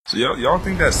So y'all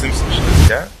think that Simpsons shit is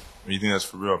cat? Or you think that's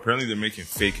for real? Apparently they're making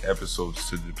fake episodes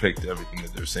to depict everything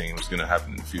that they're saying was going to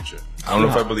happen in the future. I don't know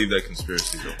if I believe that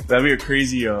conspiracy though. That'd be a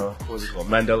crazy, what's it called?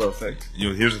 Mandela effect.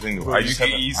 Here's the thing though. I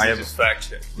haven't fact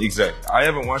check. Exactly. I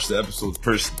haven't watched the episodes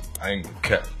personally. I ain't gonna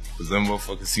cap. Because them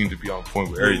motherfuckers seem to be on point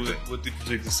with everything. What did you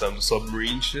predict this time? The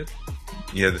submarine shit?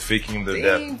 Yeah, the faking of their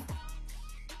death.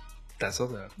 That's how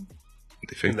that happened.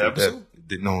 They faked In the their death.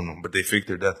 episode? No, but they faked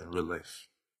their death in real life.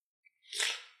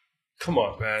 Come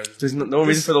on, man. There's no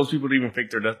reason for those people to even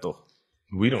fake their death, though.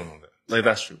 We don't know that. Like,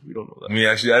 that's true. We don't know that. I mean,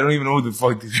 actually, I don't even know who the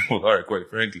fuck these people are, quite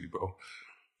frankly, bro.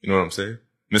 You know what I'm saying?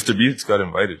 Mr. Beast got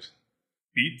invited.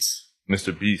 Beats?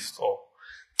 Mr. Beast. Oh.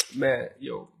 Man,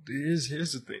 yo, here's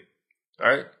the thing.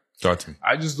 Alright? Talk to me.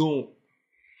 I just don't...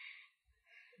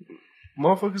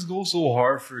 Motherfuckers go so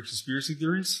hard for conspiracy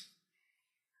theories.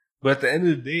 But at the end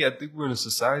of the day, I think we're in a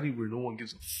society where no one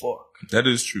gives a fuck. That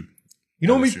is true. You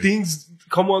know how many That is true. things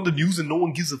come on the news and no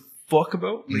one gives a fuck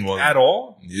about? Like, Well, at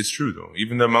all? It's true, though.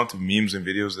 Even the amount of memes and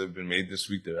videos that have been made this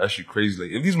week, they're actually crazy.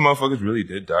 Like, if these motherfuckers really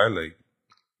did die,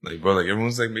 bro,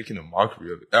 everyone's, making a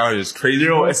mockery of it. Oh, it's crazy. You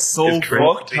know, bro. it's so crazy.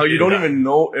 fucked how you don't even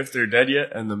know if they're dead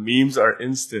yet, and the memes are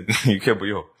instant. You can't, but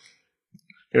yo.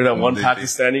 You're that one They-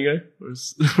 Pakistani guy?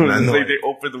 I know. They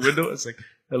open the window, it's like,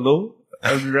 hello,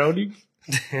 I'm drowning.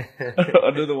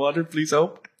 Under the water, please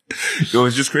help. Yo,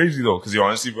 it's just crazy, though. Because,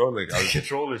 honestly, bro,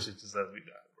 Controller shit just as we got,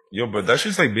 bro. yo, but that's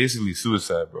just, basically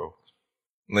suicide, bro.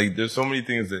 There's so many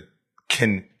things that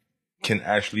can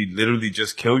actually literally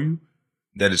just kill you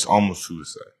that it's almost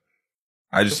suicide.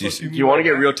 Do you want to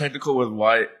get real technical with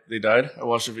why they died? I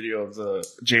watched a video of the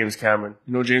James Cameron.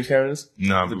 You know who James Cameron is?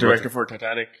 Nah, The but director for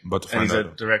Titanic. about to And find he's a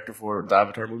out. director for the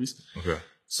Avatar movies. Okay.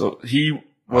 So he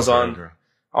was Okay, on, okay.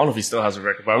 I don't know if he still has a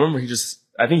record, but I remember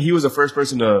I think he was the first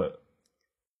person to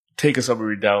take a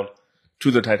submarine down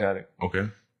to the Titanic. Okay.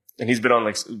 And he's been on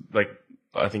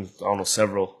I think, I don't know,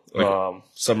 several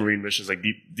submarine missions, like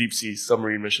deep sea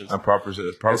submarine missions. A proper So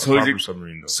proper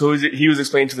submarine, though. So he was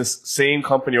explaining to this same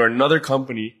company or another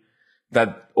company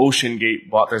that Ocean Gate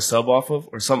bought their sub off of,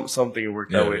 or something it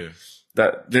worked that way. Yeah.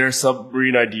 That their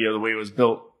submarine idea, the way it was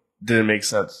built, didn't make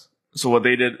sense. So what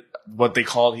they did,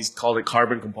 he's called it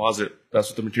carbon composite. That's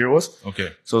what the material was. Okay.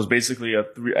 So it was basically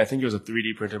I think it was a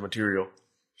 3D printed material.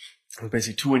 It was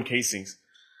basically two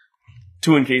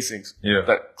encasings Yeah.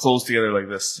 that close together like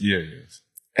this. Yeah.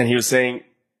 And he was saying,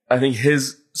 I think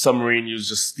his submarine used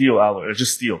just steel alloy, or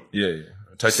just steel. Yeah.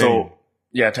 Titanium. So,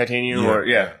 yeah, titanium or,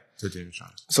 yeah. Titanium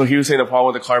chance. So he was saying the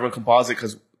problem with the carbon composite,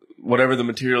 because whatever the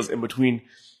materials in between,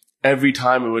 every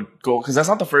time it would go, because that's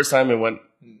not the first time it went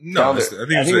down there. I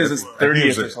think it was his 30th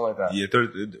or something like that. Yeah,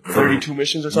 32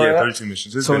 missions or something Yeah, like that. 32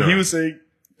 missions. It's So been he around. was saying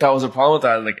that was a problem with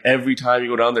that. Like every time you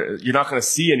go down there, you're not going to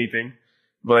see anything,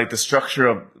 but the structure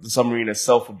of the submarine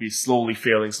itself would be slowly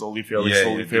failing. It's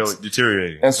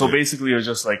deteriorating. And so basically it was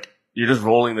just you're just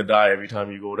rolling the die every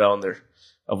time you go down there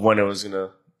of when it was going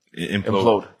to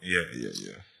implode.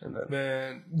 Yeah. And then,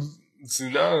 Man, see,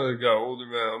 now that I got older,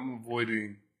 man, I'm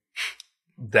avoiding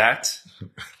that.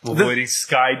 I'm avoiding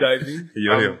skydiving.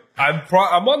 Yo.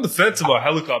 I'm on the fence about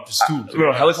helicopters, too.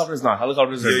 no, helicopters not.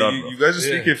 Helicopters are done, you bro. guys are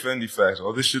speaking Fendi facts.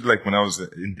 All this shit, when I was a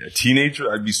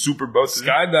teenager, I'd be super about to.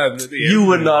 Skydiving. You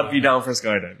would not be down for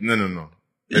skydiving. No.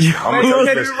 You I'm don't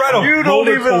gonna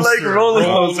even like roller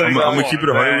coasters. I'm gonna keep it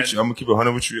 100 man. with you. I'm gonna keep it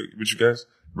 100 with you guys.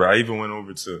 But I even went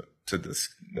over to the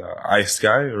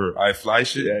iSky or iFly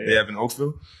shit they have in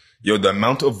Oakville. Yo, the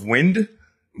amount of wind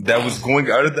that was going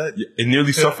out of that, it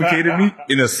nearly suffocated me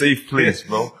in a safe place,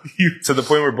 bro. To the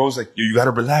point where bro's like, yo, you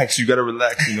gotta relax.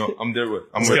 I'm there with.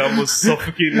 This guy almost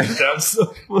suffocated his damn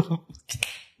self.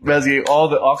 Man's getting all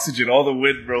the oxygen, all the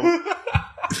wind, bro.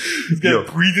 This guy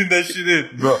breathing that shit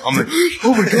in. Bro, I'm like,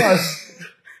 Oh my god.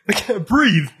 I can't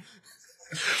breathe.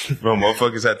 bro,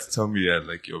 motherfuckers had to tell me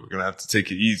that, yo, we're gonna have to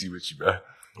take it easy with you, bro.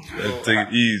 Take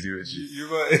it easy with you. You're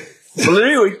right. So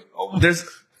literally, there's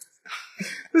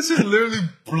This is literally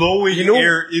blowing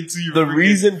air into your the freaking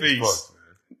reason- face.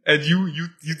 And you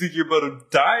think you're about to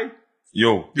die?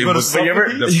 Yo, You gotta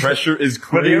suffocate? the pressure is But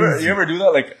crazy. you ever do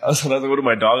that? Sometimes I go to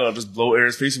my dog and I'll just blow air in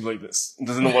his face and be like this. He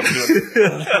doesn't know what to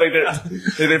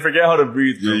do. they forget how to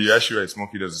breathe. Yeah, you're actually right.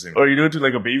 Smokey does the same. Or you do it to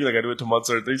a baby, I do it to months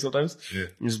or things sometimes. Yeah.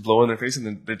 You just blow in their face and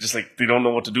then they're just they don't know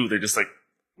what to do. They're just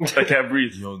I can't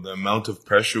breathe. Yo, the amount of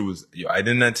pressure was, I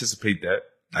didn't anticipate that.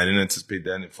 And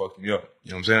it fucked me up.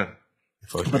 You know what I'm saying? It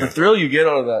fucked But me the up. thrill you get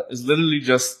out of that is literally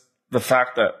just the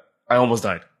fact that I almost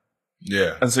died.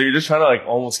 Yeah. And so you're just trying to like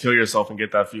almost kill yourself and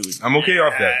get that feeling. I'm okay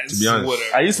off that, to be honest.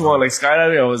 Whatever. I used to want like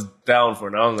skydiving. I was down for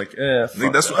it. Now I'm like,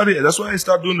 Like, that's why I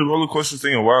stopped doing the roller coaster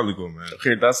thing a while ago, man.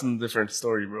 Okay, that's a different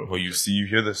story, bro. Well, you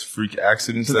hear this freak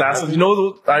accidents. So that's, you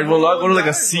know, I will not go to like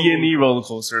a C&E roller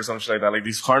coaster or something like that. Like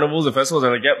these carnivals and festivals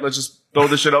are like, yep, let's just throw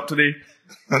this shit up today.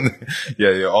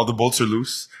 yeah. All the bolts are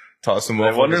loose. Toss them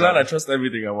off. Wonderland, I trust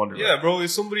everything at Wonderland. Yeah, bro. If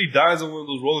somebody dies on one of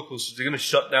those roller coasters, they're gonna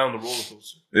shut down the roller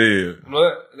coaster. Yeah. You know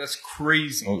that? That's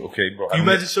crazy. Oh, okay, bro. Can you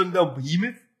imagine shutting down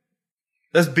Behemoth?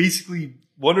 That's basically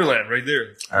Wonderland right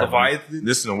there. Leviathan.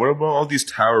 Listen, what about all these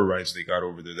tower rides they got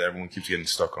over there that everyone keeps getting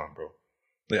stuck on, bro?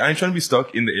 Like, I ain't trying to be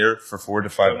stuck in the air for 4 to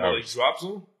 5 hours. Like drop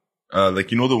zone?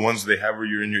 Like, you know the ones they have where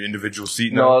you're in your individual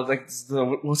seat now? No, like,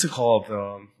 what's it called?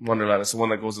 Wonderland. It's the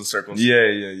one that goes in circles. Yeah.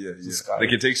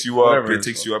 Like, it takes you up, Whatever it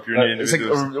takes you up your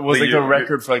individual. It was like a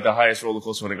record for like the highest roller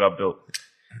coaster when it got built.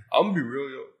 I'm gonna be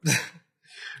real, yo.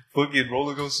 Fucking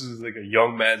roller coasters is like a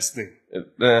young man's thing.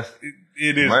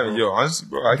 It is. Yo, honestly,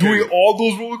 bro, doing all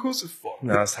those roller coasters? Fuck.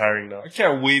 Nah, it's tiring now. I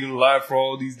can't wait in line for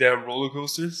all these damn roller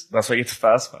coasters. That's why you get to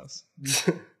Fast Pass.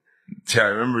 Yeah, I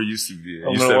remember it used to be.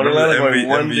 I'm going to Wonderland like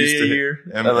one day a year,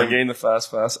 and I'm getting the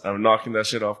Fast Pass. I'm knocking that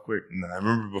shit off quick. Nah, I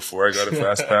remember before I got a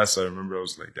Fast Pass, I remember I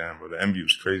was like, damn, bro, the MV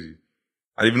was crazy.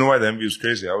 I didn't even know why the MV was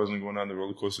crazy. I wasn't going on the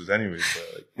roller coasters anyways,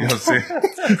 but like, you know what I'm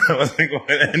saying? I wasn't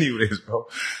going anyways, bro,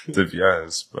 to be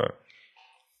honest. But,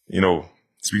 you know,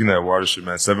 speaking of that water shit,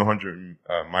 man, 700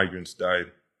 migrants died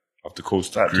off the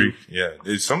coast of Greece. Yeah,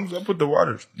 there's something up with the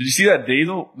water. Did you see that day,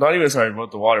 though? Not even sorry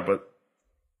about the water, but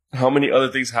how many other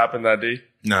things happened that day?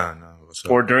 Nah.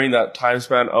 Or during that time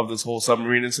span of this whole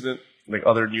submarine incident? Like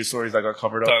other news stories that got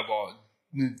covered up? Talk about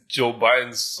Joe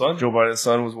Biden's son. Joe Biden's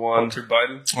son was one. Hunter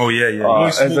Biden. Oh, yeah.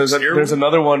 And there's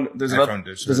another one. There's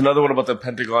another one about the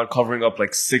Pentagon covering up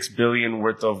like $6 billion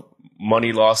worth of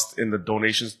money lost in the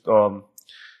donations to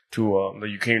the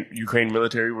Ukraine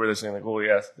military, where they're saying like, oh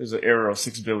yeah, there's an error of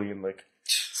 $6 billion like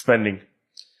spending.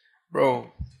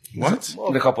 Bro. What?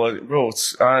 A couple of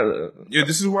yeah,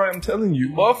 this is why I'm telling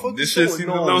you. This shit seems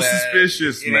a little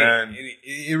suspicious, man.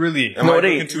 It really. Am I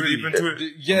looking too deep into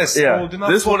it? Yes. Yeah. They're not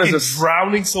this one is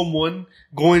drowning someone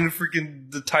going to freaking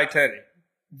the Titanic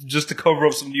just to cover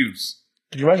up some news.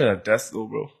 Can you imagine that death though,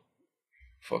 bro?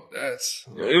 Fuck that.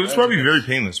 It was probably very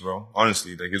painless, bro.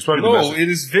 Honestly, like it's probably the best. It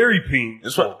is very painful.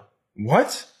 It's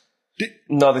what?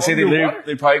 No, they say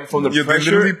they probably from the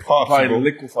pressure literally popped, probably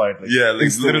liquefied. Like, yeah,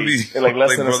 like literally in like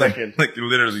less than a second. Like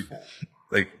literally,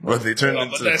 like but they turned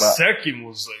into. But that second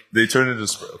was like they turned into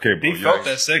okay. Bro, they felt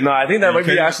that second. No, I think that might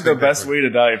be actually the best way to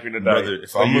die if you're gonna die. Brother,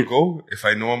 if I'm gonna go, if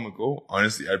I know I'm gonna go,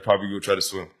 honestly, I'd probably go try to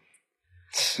swim.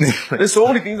 There's so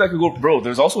many things that could go, bro.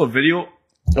 There's also a video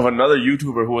of another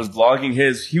YouTuber who was vlogging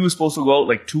he was supposed to go out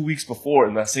like 2 weeks before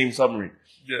in that same submarine.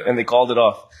 Yeah. And they called it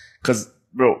off. Cause,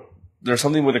 bro, there's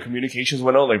something where the communications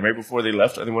went out, like right before they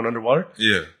left and they went underwater.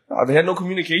 Yeah. They had no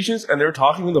communications and they were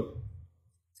talking with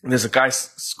there's a guy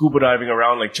scuba diving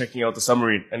around, like checking out the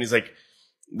submarine. And he's like,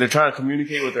 they're trying to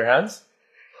communicate with their hands.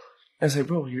 And I say,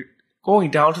 bro, you're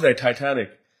going down to that Titanic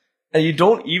and you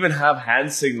don't even have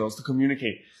hand signals to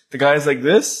communicate. The guy's like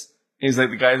this. He's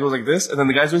like, the guy goes like this, and then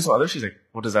the guy's doing some other. She's like,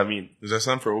 what does that mean? Does that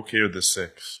sound for okay or the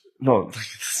six? No,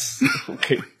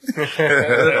 okay.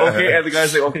 Okay, and the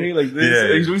guy's like, okay, like this. Yeah.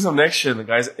 And he's doing some next shit, and the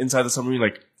guy's inside the submarine,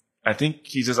 like, I think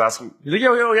he's just asking, he's like,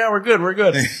 yo, yeah, we're good.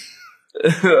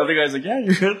 The other guy's like, yeah,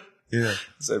 you're good. Yeah.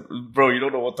 It's like, bro, you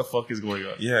don't know what the fuck is going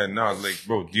on. Yeah, no, like,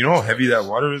 bro, do you know how heavy that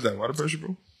water is, that water pressure,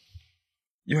 bro?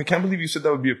 Yo, I can't believe you said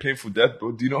that would be a painful death,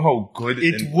 bro. Do you know how good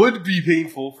it would be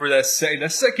painful for that second?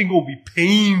 That second gonna be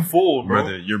painful, bro.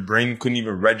 Brother, your brain couldn't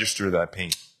even register that pain.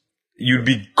 You'd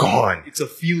be gone. It's a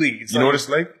feeling. You know what it's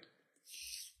like?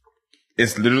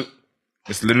 It's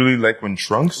literally like when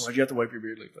Trunks. Why'd you have to wipe your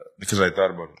beard like that? Because I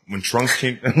thought about it. When Trunks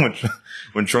came,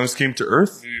 when Trunks came to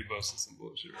Earth. You're busting some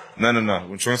bullshit. Right? No.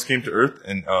 When Trunks came to Earth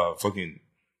and fucking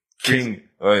King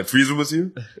Frieza was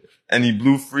here. And he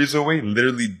blew Frieza away,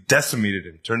 literally decimated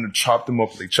him, chopped him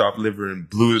up like chopped liver and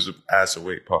blew his ass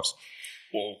away. Pause.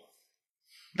 Whoa.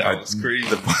 That was crazy.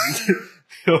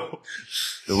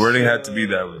 The wording had to be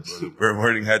that way, bro. The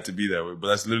wording had to be that way. But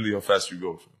that's literally how fast you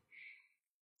go.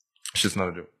 It's just not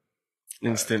a joke.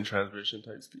 Instant transmission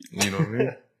type speed. You know what I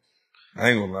mean? I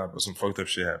ain't gonna lie, but some fucked up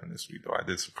shit happened this week, though. I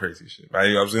did some crazy shit.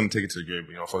 I was gonna take it to the grave,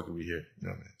 but fuck it, we here. You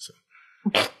know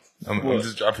what I mean? So I'm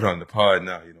just dropping it on the pod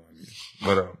now, you know what I mean?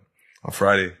 But on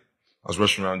Friday, I was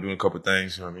rushing around doing a couple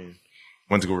things, you know what I mean?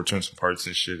 Went to go return some parts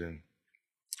and shit and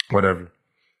whatever.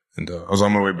 And I was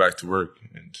on my way back to work,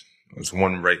 and it was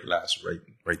one right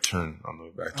turn on the way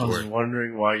back to work. I was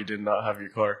wondering why you did not have your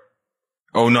car.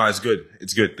 Oh, no, it's good.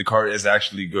 It's good. The car is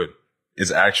actually good. It's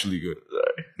actually good.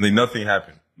 Like nothing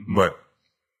happened. But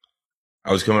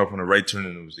I was coming up on a right turn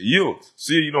and it was a yield.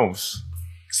 See,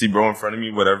 see bro in front of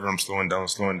me, whatever. I'm slowing down.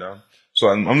 So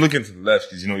I'm looking to the left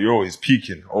because, you're always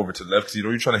peeking over to the left because,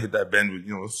 you're trying to hit that bend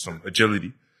with, some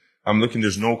agility. I'm looking,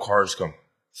 there's no cars coming.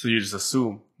 So you just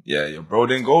assume. Yeah, bro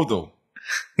didn't go though.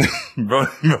 bro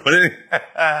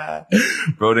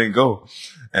didn't go.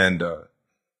 And,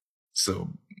 so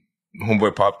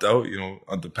homeboy popped out,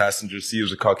 on the passenger seat. It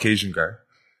was a Caucasian guy.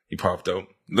 He popped out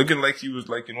looking like he was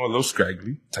like, a little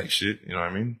scraggly type shit. You know what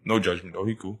I mean? No judgment though.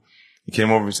 He cool. He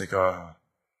came over. He's like,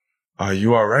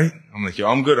 you all right? I'm like, yo,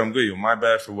 I'm good. Yo, my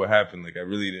bad for what happened. Like, I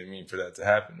really didn't mean for that to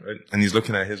happen. Right. And he's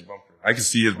looking at his bumper. I can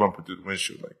see his bumper through the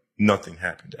windshield. Like nothing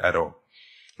happened at all.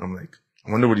 And I'm like,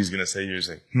 I wonder what he's going to say here. He's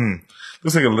like,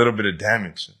 looks like a little bit of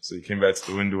damage. So he came back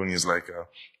to the window and he's like,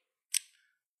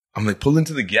 I'm like, pull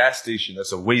into the gas station.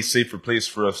 That's a way safer place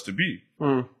for us to be.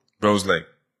 Bro's like,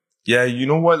 yeah, you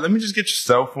know what? Let me just get your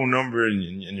cell phone number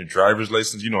and your driver's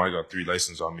license. I got 3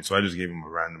 licenses on me. So I just gave him a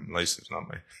random license,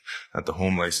 not the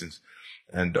home license.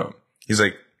 And, he's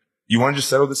like, you want to just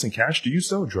settle this in cash? Do you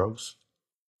sell drugs?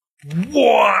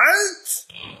 What?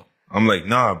 I'm like,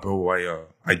 nah, bro,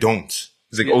 I don't.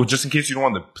 He's like, oh, just in case you don't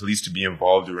want the police to be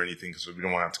involved or anything, because we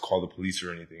don't want to have to call the police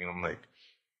or anything. And I'm like,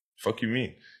 fuck you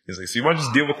mean? He's like, so you want to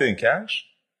just deal with it in cash?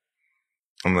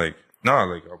 I'm like, nah,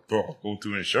 like, bro, I'll go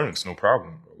through insurance, no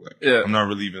problem, bro. Like, yeah. I'm not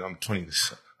really even, I'm 20.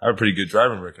 I have a pretty good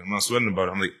driving record. I'm not sweating about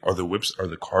it. I'm like, are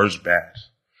the cars bad?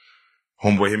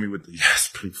 Homeboy hit me with the, yes,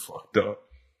 pretty fucked up.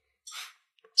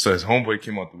 So his homeboy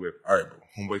came out the whip. All right, bro.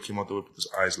 Homeboy came out the whip with his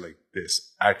eyes like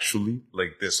this. Actually,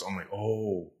 like this. I'm like,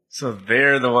 oh. So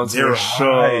they're the ones who are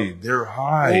high. They're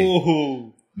high.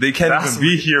 Oh. They can't even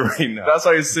be here right now. That's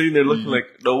why he's sitting there looking like,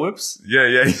 no whips?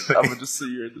 Yeah. He's like, I'm gonna just sit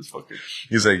here in this fucking.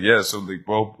 He's like, yeah. So like,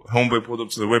 bro, homeboy pulled up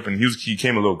to the whip and he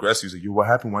came a little aggressive. He's like, yo, what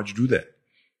happened? Why'd you do that?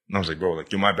 And I was like, bro,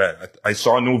 like, yo, my bad. I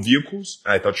saw no vehicles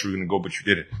and I thought you were gonna go, but you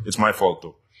didn't. It's my fault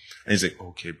though. And he's like,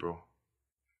 okay, bro.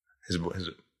 His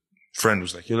friend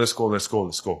was like, yo, let's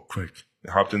go, quick.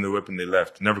 They hopped in the whip and they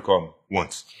left. Never called me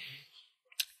once.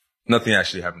 Nothing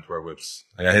actually happened to our whips.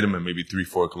 Like, I hit him at maybe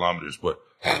 3-4 kilometers, but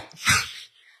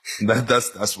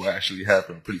that's what actually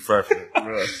happened. Pretty far from it.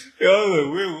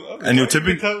 And you're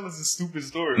typically that was a stupid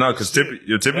story. No, because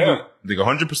you're typically like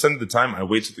 100% of the time I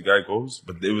wait till the guy goes,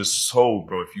 but it was so,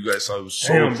 bro. If you guys saw, it was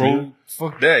so, damn, bro.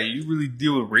 Fuck that. You really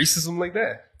deal with racism like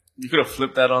that? You could have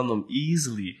flipped that on them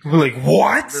easily. We're like,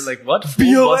 what? They're like, what?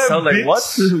 BLM, sound like what?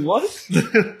 What?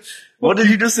 What did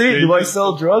you just say? Do I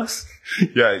sell drugs?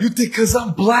 Yeah. You think because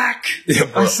I'm black,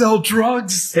 I sell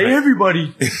drugs? Hey,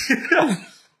 everybody.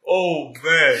 Oh,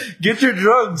 man. Get your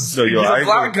drugs. No, There's a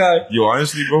black guy. Yo,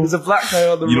 honestly, bro. There's a black guy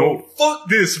on the road. Fuck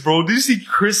this, bro. Did you see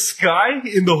Chris Sky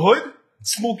in the hood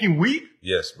smoking weed?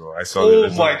 Yes, bro. I saw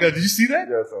that. Oh, my God. Did you see that?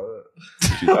 Yeah, I saw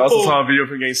that. I also saw a video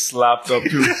of him getting slapped up,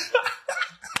 too.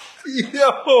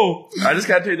 Yo, I just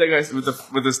can't take that guy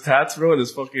with his tats, bro, and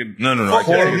his fucking no, I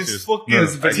can't take his fucking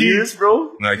his veneers,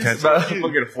 bro. No, I can't take it.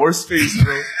 Fucking horse face,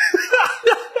 bro.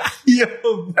 Yo,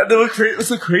 and then what's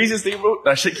the craziest thing, bro?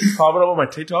 That shit keeps popping up on my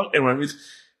TikTok, and when I mean,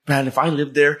 man, if I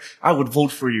lived there, I would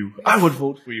vote for you. But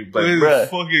bruh,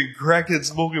 fucking crackhead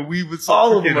smoking weed with some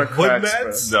all of them are hood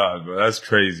mats. Nah, bro, that's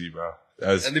crazy, bro.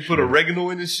 And they put oregano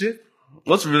in this shit.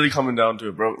 What's really coming down to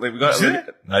it, bro? Like we got.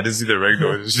 I didn't see the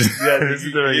oregano. Yeah, I didn't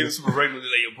see the oregano. Some oregano. They're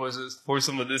like, yo, pour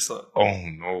some of this on. Oh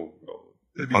no,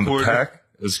 bro! On the pack,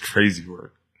 that's crazy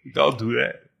work. Don't do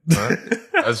that. Huh?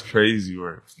 That's crazy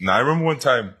work. Now I remember one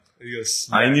time.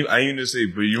 I ain't even say,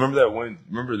 but you remember that one?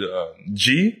 Remember the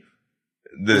G?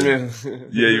 Yeah,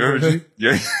 you remember G?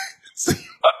 Yeah.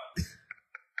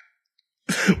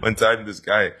 One time, this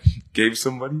guy gave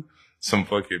somebody some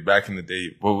fucking, back in the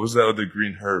day, what was that other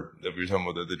green herb that we were talking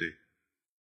about the other day?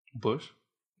 Bush?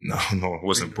 No, it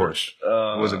wasn't bush.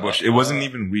 It wasn't bush. It wasn't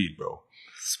even weed, bro.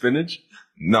 Spinach?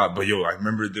 Nah, but yo, I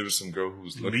remember there was some girl who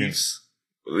was looking. Leaves?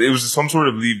 It was some sort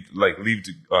of leaf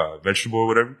vegetable or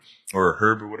whatever, or a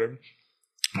herb or whatever.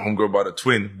 My homegirl bought a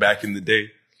twin back in the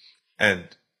day, and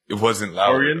it wasn't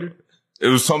loud. Coriander? It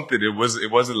was something. It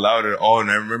wasn't loud at all.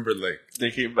 And I remember like they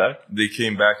came back,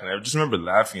 and I just remember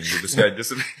laughing. But this guy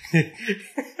just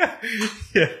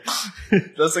yeah,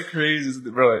 that's the craziest,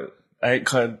 bro. I ain't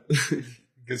cut.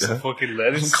 Get some fucking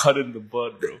lettuce. I'm cutting the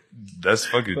bud, bro. That's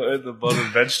fucking cutting the bud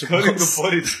with vegetables. Cutting the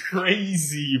bud is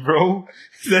crazy, bro.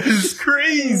 That is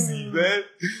crazy, man.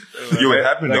 Yo, it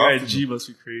happened. That guy often. G must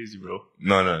be crazy, bro.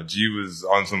 No, G was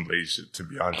on some late shit, to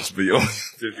be honest. But yo,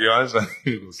 to be honest, I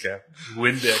think it was cap.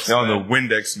 Windex. Yeah, on the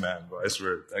Windex man, bro. I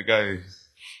swear, that guy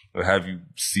will have you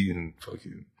seeing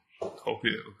fucking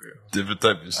okay. different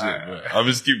type of shit, bro. I'm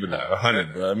just keeping that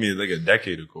 100, bro. I mean, like a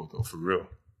decade ago, though, for real.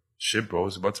 Shit, bro.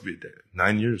 It's about to be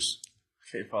 9 years.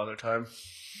 Okay, father time.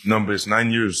 No, but it's 9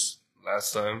 years.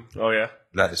 Last time. Oh, yeah.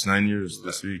 It's 9 years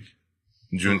this week.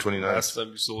 June 29th. Last time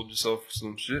you sold yourself for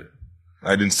some shit.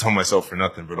 I didn't sell myself for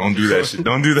nothing, bro. Don't do that shit.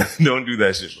 Don't do that. Don't do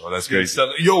that shit, bro. That's crazy.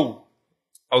 Yo,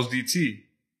 I was DT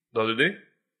the other day.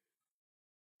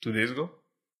 2 days ago.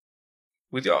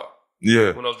 With y'all.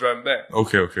 Yeah. When I was driving back.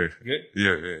 Okay. Okay?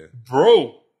 Yeah.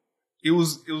 Bro, it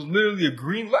was literally a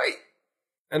green light.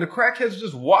 And the crackheads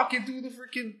just walking through the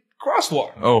freaking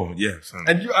crosswalk. Oh, yeah. Son.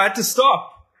 And I had to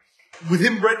stop with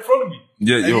him right in front of me.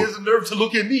 Yeah, and yo. he has the nerve to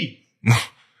look at me.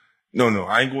 No.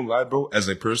 I ain't gonna lie, bro. As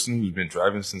a person who's been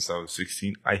driving since I was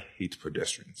 16, I hate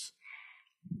pedestrians.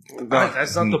 No,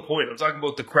 that's not the point. I'm talking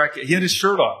about the crackhead. He had his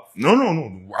shirt off.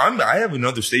 No. I have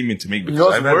another statement to make because You know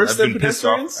what's worse than been pissed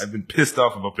off. pedestrians? I've been pissed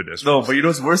off about pedestrians. No, but you know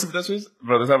what's worse than pedestrians?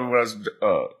 Bro, this happened when I was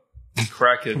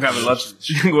Crackhead. grabbing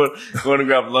lunch. going to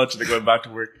grab lunch and then going back to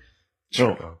work.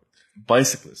 Bro,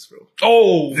 bicyclists, bro.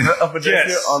 Oh, A pedestrian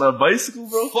yes. on a bicycle,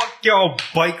 bro? Fuck y'all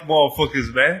bike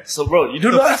motherfuckers, man. So, bro, you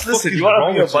do The not fuck listen. is You want wrong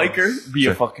to be a with y'all? biker? Be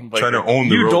a fucking biker. Trying to own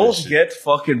the You road and don't shit. get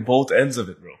fucking both ends of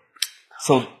it, bro.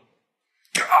 So,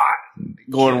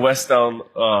 going west down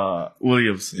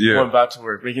Williams, Yeah. going back to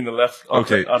work, making the left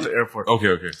onto Okay. airport.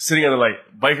 Okay. Sitting at the light.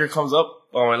 Biker comes up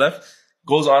on my left,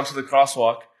 goes onto the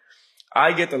crosswalk.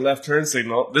 I get the left turn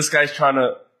signal. This guy's trying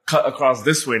to cut across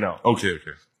this way now. Okay.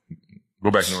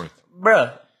 Go back north.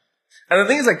 Bruh. And the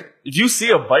thing is, like, if you see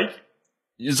a bike,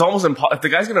 it's almost impossible. If the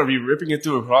guy's gonna be ripping it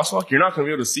through a crosswalk, you're not gonna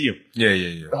be able to see him. Yeah.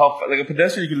 Like a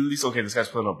pedestrian, you can at least, okay, this guy's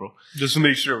pulling up, bro. Just to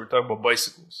make sure we're talking about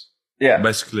bicycles. Yeah.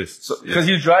 Bicyclists. So, because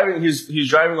he's driving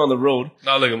on the road.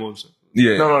 Not like a motorcycle.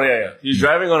 Yeah. No, yeah. He's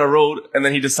driving on a road, and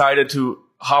then he decided to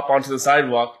hop onto the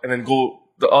sidewalk and then go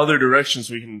the other direction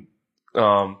so he can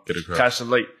Get across. catch the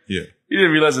light. Yeah. He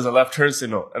didn't realize there's a left turn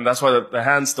signal, and that's why the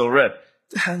hand's still red.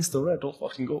 The hand's still red. Don't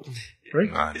fucking go.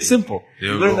 Right? Nah, It's simple.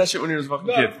 Yeah, You learn bro. that shit when you're a fucking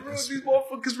Nah, kid. bro, these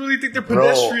motherfuckers really think they're Bro,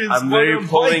 pedestrians. I'm while literally they're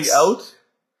pulling bikes. out.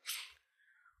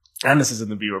 And this is in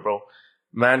the Beaver, bro.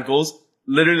 Man goes,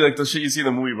 literally like the shit you see in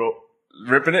the movie, bro.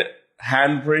 Ripping it,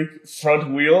 handbrake,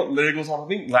 front wheel, literally goes on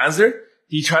the thing, lands there.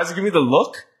 He tries to give me the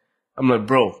look. I'm like,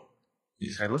 bro.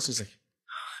 This guy looks just like,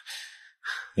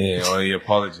 Yeah, well, he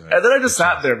apologized. and then I just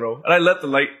sat there, bro. And I let the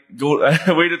light go.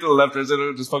 I waited till the left turn,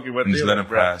 and I just fucking went And just there. let him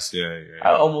Bro, pass. Yeah.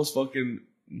 I almost fucking.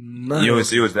 Yo,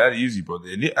 it was that easy, bro.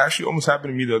 It actually almost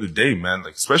happened to me the other day, man.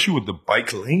 Like, especially with the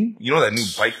bike lane. You know that new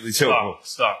bike lane? Yo, bro.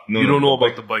 Stop. No, You no, don't know the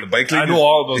about the bike. the bike lane I know is-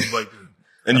 all about the bike.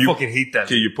 And I you fucking hate that.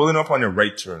 Okay, you're pulling up on your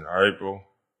right turn, all right, bro?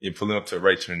 You're pulling up to a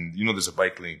right turn. You know there's a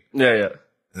bike lane. Yeah.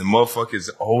 And the motherfuckers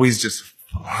always just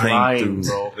flying, Flying,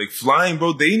 bro. Like flying,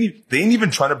 bro. They ain't even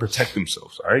trying to protect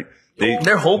themselves, all right?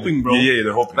 They're hoping, bro. Yeah,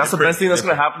 they're hoping. That's the best thing that's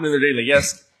gonna happen in the day. Like,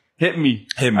 yes, hit me.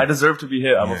 Hit me. I deserve to be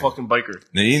hit. I'm a Yeah. fucking biker.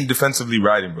 They ain't defensively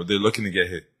riding, bro. They're looking to get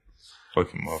hit.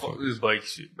 Fucking Fuck motherfucker. this bike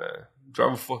shit, man.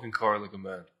 Drive a fucking car like a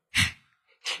man.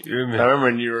 You hear me? I remember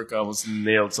in New York, I almost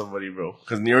nailed somebody, bro.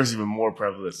 Because New York's even more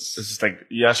prevalent. It's just like,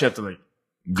 you actually have to like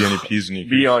Be on your P's and your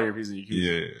be Q's. on your P's and your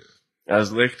Q's. Yeah. I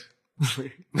was licked.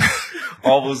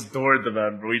 Almost doored the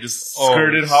man, bro. He just Oh,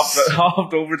 skirted,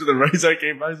 hopped over to the right side,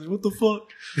 came back. He's like, what the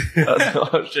fuck? I was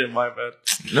like, oh shit, my bad.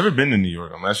 Never been to New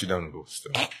York. I'm actually down to go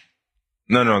still.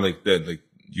 No, like that. Like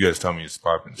you guys tell me it's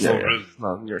popping. Yeah. really?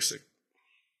 No, New York's sick.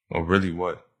 Oh, really?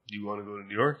 What? Do you want to go to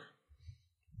New York?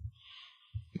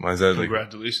 Why is that like?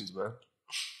 Congratulations, man.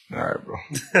 All right, bro.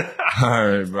 All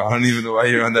right, bro. I don't even know why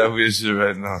you're on that weird shit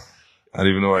right now. I don't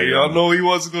even know why you're Y'all on. know he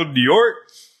wants to go to New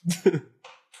York?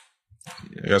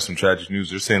 I got some tragic news.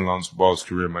 They're saying Lonzo Ball's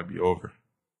career might be over.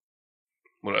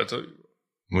 What did I tell you?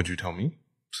 Would you tell me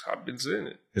I've been saying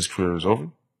it. his career is over?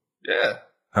 Yeah.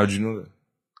 How'd you know that?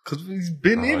 Because he's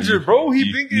been Oh, injured, you- bro. He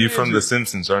you- been getting You from the injured.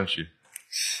 Simpsons, aren't you?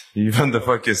 You from the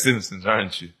fucking Simpsons,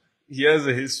 aren't you? He has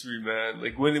a history, man.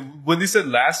 Like when they said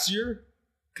last year,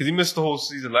 because he missed the whole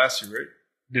season last year, right?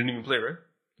 Didn't even play, right?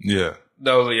 Yeah.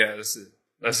 That was like, yeah, that's it.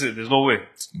 That's it. There's no way.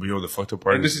 But yo, the fucked up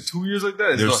part And this is is 2 years like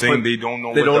that. It's they're not- saying they don't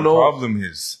know They what don't the know. problem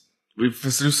is. We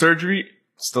pursue surgery,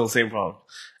 still the same problem.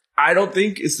 I don't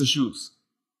think it's the shoes.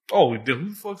 Oh, who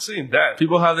the fuck's saying that?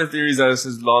 People have their theories that it's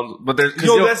his Lonzo, but there's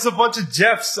Yo, that's a bunch of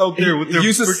Jeffs out there with their He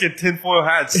used to- freaking tinfoil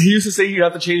hats. he used to say you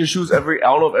have to change your shoes every, I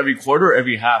don't know if every quarter or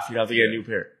every half, you have to get a new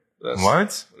pair. That's-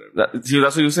 What? That's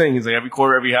what he was saying. He's like every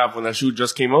quarter, every half, when that shoe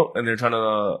just came out and they're trying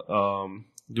to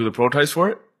do the prototypes for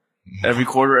it. Every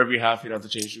quarter, every half, you'd have to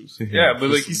change shoes. Yeah, but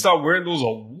like he stopped wearing those a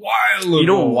while ago. You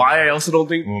know why I also don't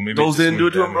think Well, maybe those it just didn't do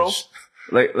it to went him, bro?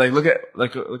 damaged.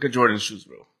 Like look at Jordan's shoes,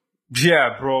 bro.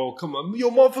 Yeah, bro. Come on. Yo,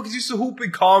 motherfuckers used to hoop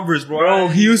in Converse, bro. Bro,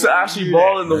 he used to actually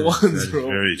ball in the That ones, is bro.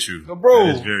 very true. Bro.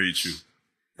 That is very true.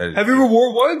 That is Have you ever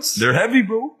wore ones? They're heavy,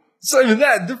 bro. It's not even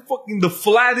that. They're fucking the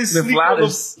flattest sleep on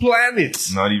the planet.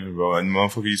 Not even, bro. And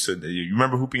motherfucker, you said that. You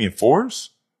remember hooping in fours?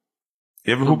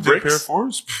 You ever hooped in a pair of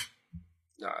fours?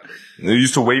 Nah, They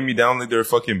used to weigh me down like they're a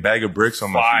fucking bag of bricks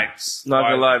on my feet. fives. Not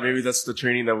gonna lie, maybe that's the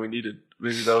training that we needed.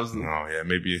 Maybe that was the Oh yeah,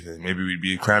 maybe we'd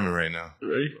be cramming right now.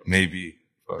 right. Maybe.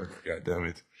 Fuck, god damn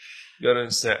it. You gotta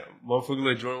understand. Motherfucker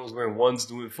like Jordan was wearing ones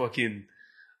doing fucking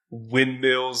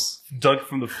windmills, dunk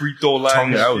from the free throw line. Tongue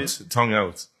and out. shit. Tongue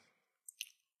out.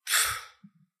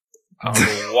 I don't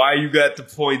know why you got to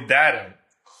point that out.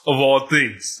 Of all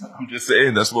things. I'm just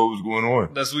saying that's what was going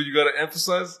on. That's what you gotta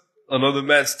emphasize? Another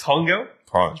man's tongue out?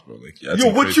 Pause, bro. Like,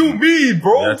 Yo, what you mean,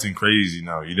 bro? That's crazy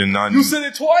now. You did not. You said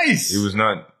it twice. It was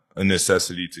not a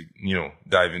necessity to,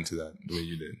 dive into that the way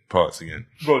you did. Pause again.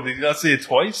 Bro, did you not say it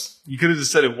twice? You could have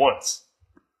just said it once.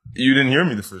 You didn't hear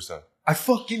me the first time. I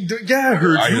fucking I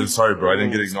heard you. I'm sorry, bro. I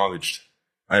didn't get acknowledged.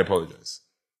 I apologize.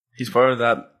 He's part of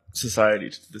that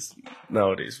society this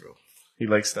nowadays, bro. He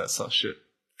likes that such shit.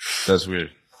 That's weird.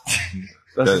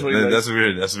 That's what he likes. That's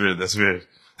weird. That's weird.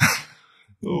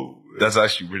 Oh, that's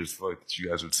actually weird as fuck that you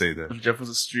guys would say that. If Jeff was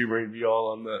a streamer, he'd be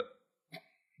all on that.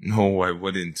 No, I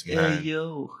wouldn't, man.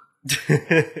 yo.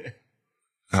 That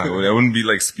wouldn't be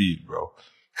like Speed, bro.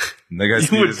 That guy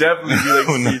You would definitely be like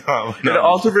Speed. In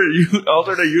an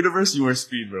alternate universe, you were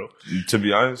Speed, bro. To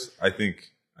be honest, I think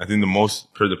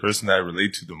the person that I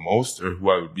relate to the most, or who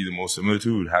I would be the most similar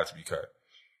to, would have to be Kai.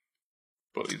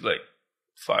 Bro, he's like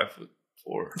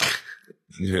 5'4".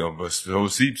 Yeah, but so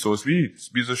is Speed.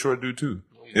 Speed's a short dude too.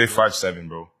 He's 5'7",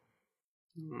 bro.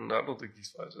 I don't think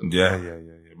he's 5'7". Yeah,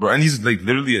 bro. And he's like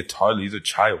literally a toddler. He's a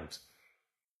child.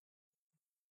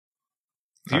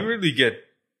 Do you really get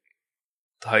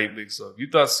height mixed up? You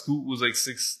thought Scoot was like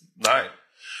 6'9".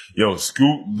 Yo,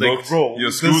 Scoot, Like, bro, yo,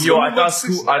 Scoot, Yo, I thought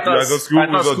Scoot was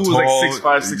like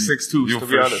 6'5", 6'6" too. Yo, To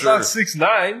be for honest, It's sure.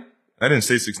 not 6'9". I didn't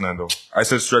say 6'9" though. I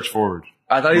said stretch forward.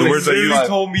 I thought he The was words like I You used- six,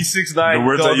 told me 6'9" The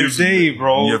words the I other used- day,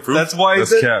 bro. Yeah, proof? That's why.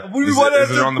 That's cap. What do you Is want it- to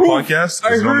is it have on the proof? podcast?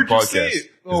 I Is it on heard the you say podcast? it. Is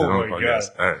it Oh on the my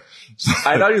podcast? god. All right.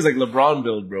 I thought he was like LeBron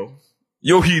build, bro.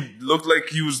 Yo, he looked like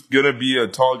he was gonna be a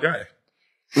tall guy.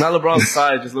 Not LeBron's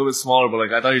size, just a little bit smaller, but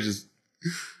like I thought he just.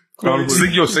 Yo,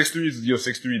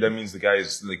 6'3", that means the guy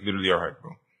is like literally our height,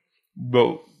 bro.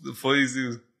 Bro, the funniest thing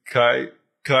is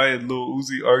Kai and Lil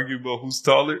Uzi argue about who's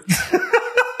taller.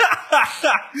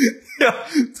 Yeah,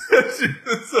 that shit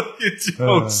is fucking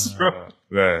jokes, bro.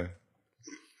 Man.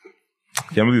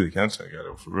 Can't believe they canceled that guy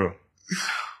though, for real.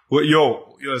 What,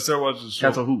 yo, I started watching the show.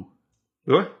 Cancel who?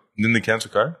 What? Didn't they cancel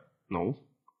Kai? No.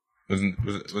 Was it,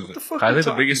 What the fuck? Kai's you like the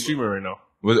talking biggest about? streamer right now.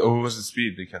 was it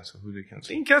Speed they canceled? Who they They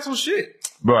canceled? ain't cancel shit.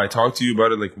 Bro, I talked to you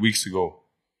about it like weeks ago.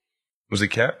 Was it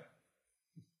Cat?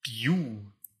 You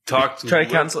talked to Trying to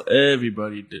whoever- cancel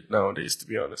everybody nowadays, to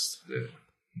be honest.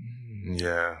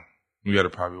 Yeah. We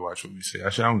gotta probably watch what we say.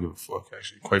 Actually, I don't give a fuck,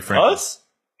 actually. Quite frankly. Us?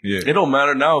 Yeah. It don't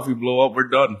matter now if we blow up, we're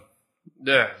done.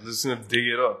 Yeah, just gonna dig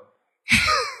it up.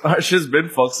 Our shit's been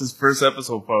fucked since first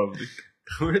episode, probably.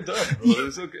 We're done, bro.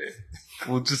 It's okay.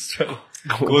 We'll just try to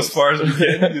go as far as we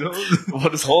can, you know?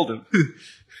 What is holding?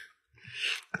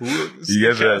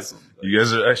 You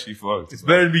guys are actually fucked. It's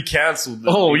better to be canceled.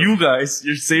 Than, Oh, you guys,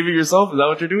 you're saving yourself? Is that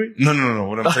what you're doing? No.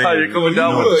 What I'm saying You're is- coming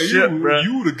down No. with shit, bro.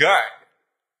 You the guy.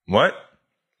 What?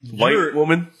 White You're-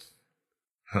 woman,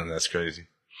 That's crazy.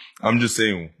 I'm just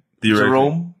saying,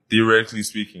 Jerome. theoretically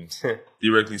speaking,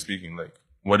 like,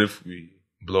 what if we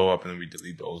blow up and then we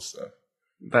delete the old stuff?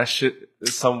 That shit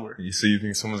is somewhere. You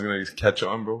think someone's gonna catch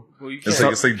on, bro? Well, you It's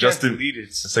can't- like you Justin. can't delete it.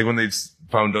 It's like when they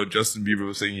found out Justin Bieber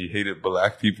was saying he hated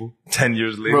black people 10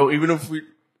 years later. Bro, even if we,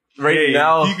 Hey,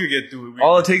 now, he could get through it.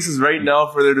 all it takes is right now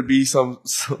for there to be some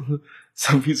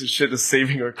piece of shit is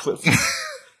saving our clip.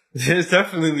 There's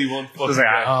definitely one fucking It's like,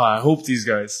 guy. I hope these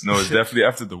guys. No, it's definitely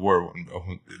after the war one, bro.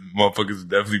 Motherfuckers have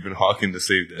definitely been hawking to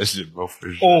save that shit, bro,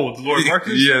 for sure. Oh, the Lord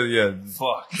Marcus? Yeah.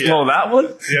 Fuck. Oh, that one?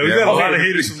 Yeah, we Yeah, got a okay. lot of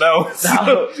haters from now.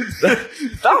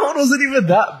 that one wasn't even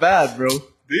that bad, bro.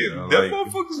 Them like-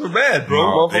 motherfuckers were mad, bro.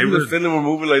 No, they Motherfuckers were- in Finland were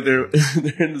moving like they're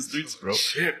they're in the streets, bro.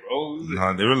 Shit, bro.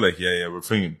 Nah, they were like, yeah, we're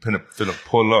finna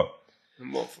pull up.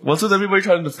 What's with everybody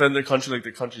trying to defend their country like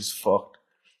their country's fucked?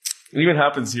 It even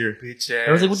happens here. Bitch ass.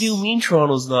 I was like, what do you mean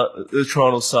Toronto's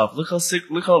soft? Look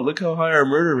how high our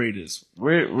murder rate is.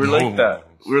 We're like that.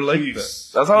 We're like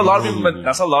Please. that. That's how a lot of No. people.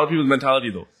 That's how a lot of people's mentality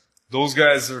though. Those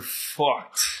guys are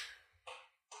fucked.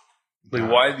 Like,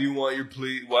 why do you want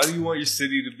your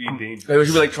city to be in danger? Like, we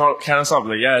should be like Toronto, Canada soft.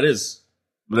 Like, yeah, it is.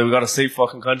 But then we got a safe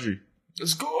fucking country.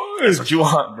 That's That's good. what you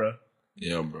want, bro.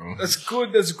 Yeah, bro. That's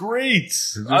good. That's great.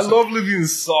 I love living in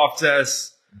soft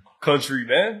ass country,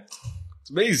 man. It's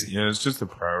amazing. Yeah, it's just the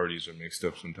priorities are mixed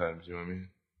up sometimes, you know what I mean?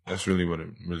 That's really what it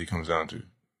really comes down to.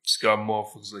 Just got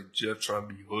motherfuckers like Jeff trying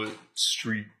to be hood,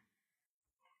 street.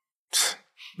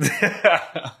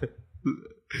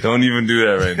 Don't even do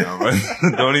that right now, man.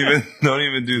 don't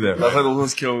even do that. That's like the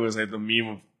most killing was like the meme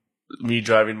of me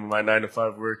driving my 9 to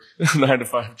 5 work, 9 to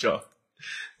 5 job.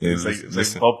 Yeah, It's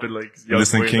like bumping like young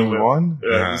listen, boy in King the whip. Von.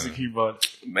 Yeah, listen, King Von.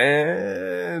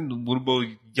 Man, what about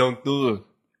Young Thug?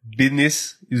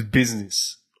 Business is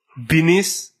business.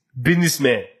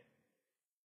 Businessman.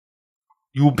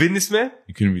 You a businessman?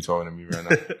 You couldn't be talking to me right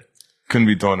now. Couldn't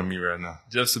be talking to me right now.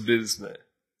 Just a businessman.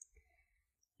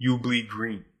 You bleed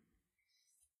green.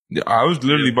 Yeah, I was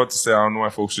literally about to say I don't know why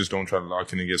folks just don't try to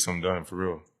lock in and get something done for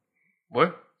real.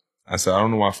 What? I said I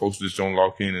don't know why folks just don't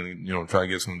lock in and try to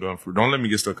get something done for. Don't let me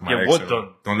get stuck in my Yeah, accent. what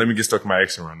done? Don't let me get stuck in my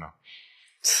accent right now.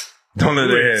 Don't let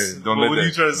that happen. Don't What let are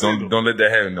you trying to that. say, Don't let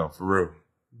that happen. No, for real.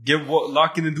 Get what?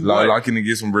 Lock in and do what? Lock in and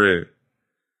get some bread.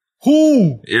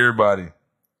 Who? Everybody.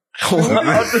 What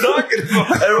are you talking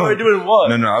about? Everybody doing what?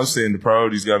 No, I was saying the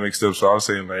priorities got mixed up, so I was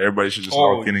saying like everybody should just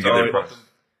lock in and get their priorities.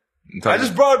 I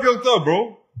just brought up Young Thug,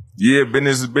 bro. Yeah,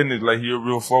 business is business. Like, you're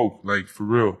real folk. Like, for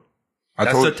real.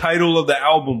 That's the title of the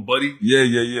album, buddy. Yeah.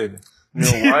 You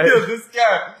know why? Yo, this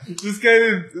guy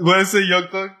didn't, when I say Young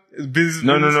Thug, it's business.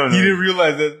 No. He didn't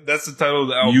realize that that's the title of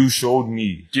the album. You showed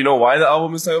me. Do you know why the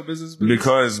album is titled Business?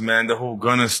 Because, man, the whole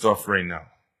Gunna stuff right now.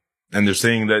 And they're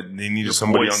saying that they needed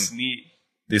somebody on...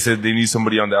 They said they need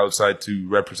somebody on the outside to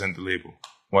represent the label.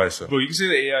 Why so? Bro, you can say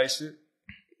the AI shit.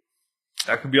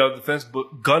 That could be out of defense,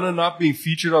 but Gunna not being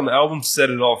featured on the album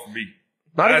set it all for me.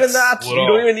 Not even that. You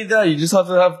don't even need that. You just have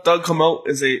to have Doug come out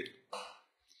and say,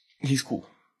 he's cool.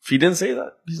 If he didn't say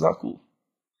that, he's not cool.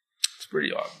 It's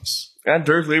pretty obvious. And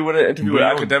Dirk Lee went in an interview with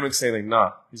But academics saying like,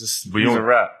 nah, he's But a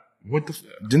rat. What the...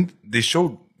 Didn't they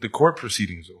show the court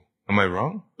proceedings, though? Am I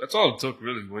wrong? That's all it took,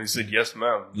 really, when he said yes,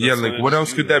 ma'am. Yeah, like, what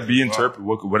else could that be interpreted?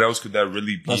 What else could that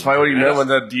really be? That's probably what he meant when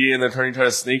that DA and the attorney tried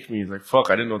to snake me. He's like, fuck,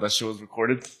 I didn't know that shit was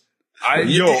recorded.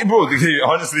 Bro,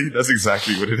 honestly, that's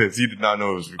exactly what it is. He did not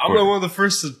know it was recorded. I'm like one of the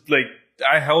first to, like,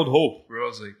 I held hope, bro. I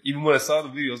was like, even when I saw the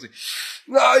video, I was like,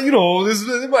 nah,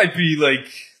 it might be like,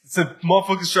 some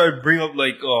motherfuckers try to bring up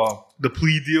like, the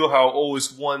plea deal, how,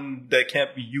 it's one that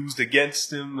can't be used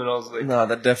against him. And I was like, nah,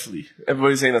 that definitely.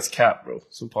 Everybody's saying that's cap, bro.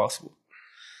 It's impossible.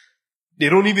 They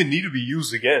don't even need to be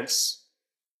used against.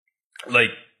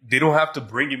 Like, they don't have to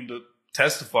bring him to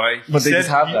testify. He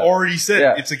already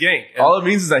said it's a gang. And all it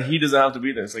means is that he doesn't have to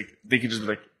be there. It's like, they could just be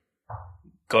like,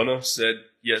 Gunna said,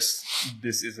 yes,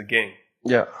 this is a gang.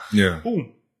 Yeah.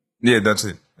 Boom. Yeah, that's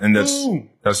it. And that's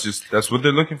what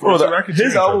they're looking for. Bro,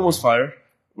 his album was fire.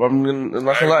 I'm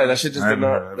not gonna lie, that shit just did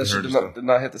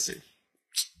not hit the same.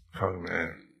 Oh,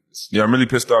 man. Yeah, I'm really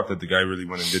pissed off that the guy really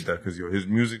went and did that because, his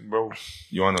music, bro,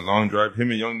 on a long drive, him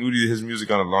and Young Nudie, his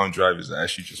music on a long drive is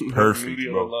actually just perfect,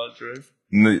 Nudie bro. on a long drive?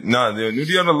 Nah, the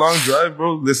Nudie on a long drive,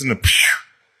 bro, listen to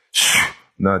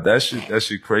nah, that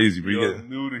shit crazy, bro.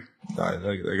 Nudie. Nah,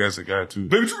 that guy's a guy too.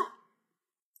 Baby Drew.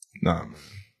 Nah, man.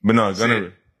 But no,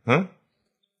 Gunna,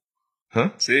 huh?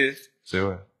 Say it. Say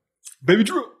what? Baby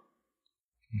Drew.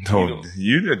 No,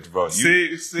 you did, bro. Say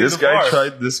this guy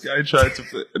tried to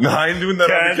play. No, I ain't doing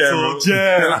that on the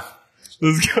camera.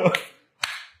 Let's go.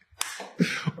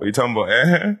 What you talking about?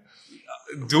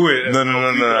 Do it. No.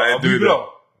 I ain't doing that.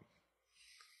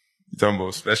 You talking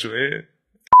about special ed?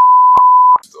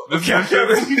 Okay,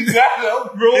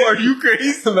 bro, are you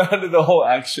crazy? Man did the whole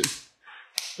action.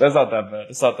 That's not that bad.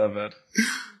 It's not that bad.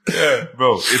 Yeah,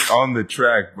 bro, it's on the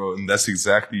track, bro, and that's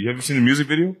exactly. You ever seen the music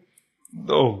video?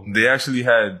 No. They actually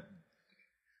had.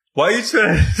 Why are you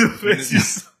trying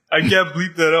to? I can't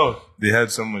bleep that out. They had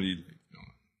somebody.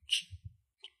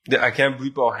 I can't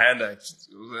bleep out hand actions.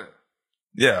 What was that?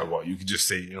 Yeah, well, you could just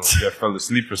say, Jeff fell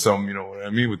asleep or something, you know what I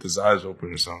mean, with his eyes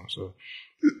open or something. So,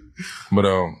 but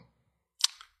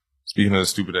speaking of the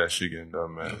stupid ass shit getting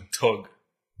done, man. Tug.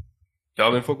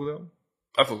 Y'all didn't fuck with that one?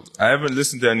 I fuck with that. I haven't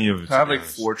listened to any of it. I have like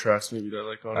 4 tracks maybe that I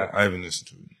like on it. I haven't listened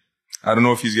to it. I don't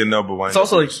know if he's getting up, but why? It's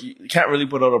also like you can't really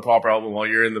put out a proper album while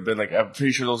you're in the bin. Like I'm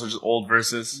pretty sure those are just old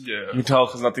verses. Yeah, you can tell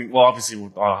because nothing. Well, obviously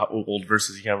with old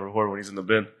verses you can't record when he's in the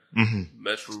bin. Mm-hmm.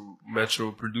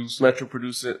 Metro produce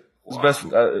it. It's best.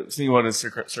 Seeing one in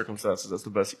circumstances, that's the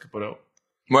best you could put out.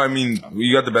 Well, I mean,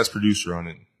 you got the best producer on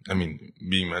it. I mean,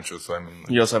 being Metro, so I mean,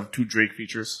 you also have 2 Drake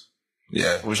features.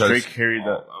 Yeah, which Drake carried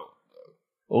that.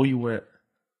 Oh, you went.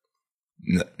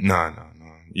 No.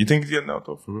 You think he's getting out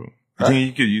though, for real?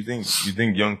 You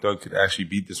think Young Thug could actually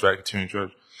beat this racketeering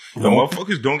charge? The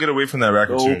motherfuckers don't get away from that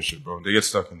racketeering shit, bro. They get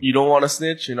stuck in it. You don't want to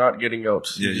snitch, you're not getting out.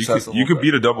 Yeah, you could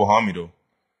beat a double homie though.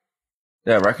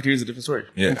 Yeah, racketeering is a different story.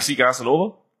 Yeah. You see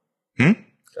Casanova?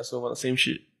 Casanova, the same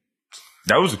shit.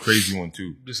 That was a crazy one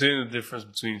too. They're saying the difference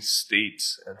between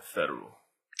states and federal.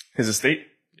 His estate.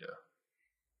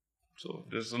 So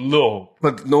there's a little.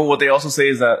 But no, what they also say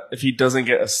is that if he doesn't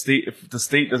get a state, if the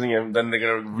state doesn't get him, then they're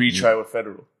gonna retry with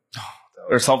federal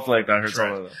or something like that. I heard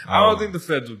something like that. I don't think the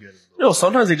feds will get it.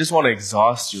 Sometimes they just want to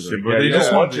exhaust you. Shit, Like, they you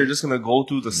just know want what? You're just gonna go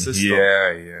through the system.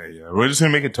 Yeah. We're just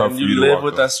gonna make it tough And for you you to live walk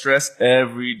with out. that stress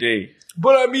every day.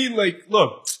 But I mean, like,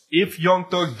 look, if Young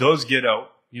Thug does get out,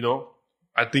 you know,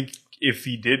 I think if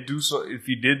he did do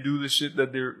the shit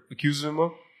that they're accusing him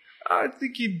of, I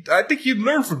think he'd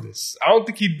learn from this. I don't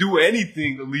think he'd do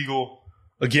anything illegal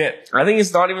again. I think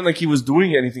it's not even like he was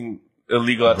doing anything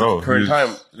illegal at Bro, the current he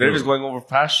was- time. They're just going over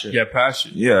past shit. Yeah,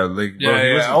 passion. Yeah, like bro, he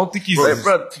Yeah, wasn't- I don't think he's. Like,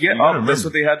 bro, to get You gotta up, that's remember.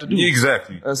 what they had to do. Yeah,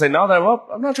 exactly. And say, now that I'm up,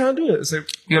 I'm not trying to do it. It's like,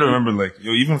 You gotta remember, like,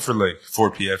 even for like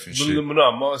 4PF and shit,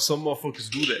 No, some motherfuckers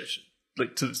do that shit.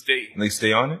 Like to this day. like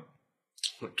stay on it.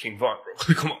 Like King Von,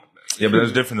 bro. Come on, man. Yeah, but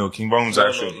that's different though. King Von was No,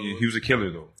 actually no. he was a killer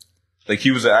though. Like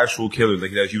he was an actual killer.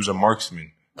 Like that, he was a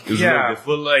marksman. It was a little Yeah, different.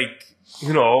 but like,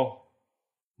 you know,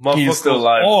 He's still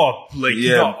alive. Up, like he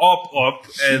Yeah. got up,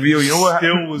 and But yo, you know what still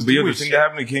happened? was But yo, doing the thing shit. that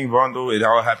happened to King Von though, it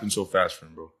all happened so fast for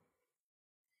him, bro.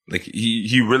 Like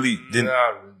he really didn't.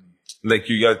 Not really. Like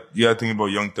you got to think about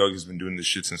Young Thug has been doing this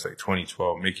shit since like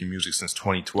 2012, making music since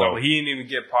 2012. No, he didn't even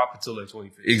get pop until like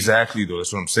 2015. Exactly though.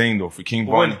 That's what I'm saying though. For King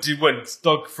But Von, when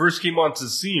Thug first came onto the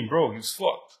scene, bro, he was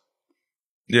fucked.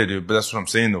 yeah, dude. But that's what I'm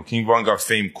saying though. King Von got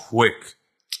fame quick.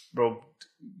 Bro,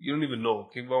 you don't even know.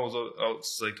 King Von was out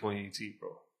since like 2018, bro.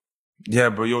 Yeah,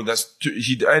 bro. Yo,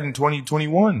 he died in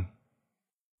 2021,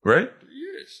 right? 3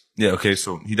 years. Yeah. Okay,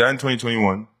 so he died in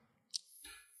 2021.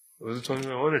 Was it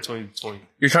 2021 or 2020?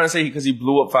 you're trying to say because he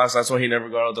blew up fast, that's why he never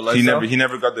got out the lights. He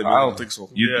never got the. I don't think so.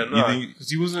 You, Yeah, you no, think? because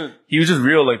he wasn't. He was just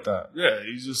real like that. Yeah,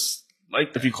 he's just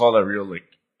like If you call that real, like,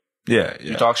 Yeah,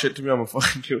 you yeah. talk shit to me, I'm gonna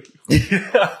fucking kill you.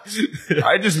 yeah.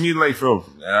 I just mean like, bro,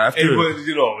 after And but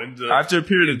you know, in the after a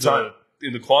period of time,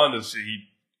 in the Quanda shit, he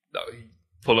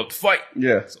pulled up to fight.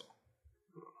 Yeah. So,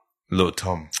 little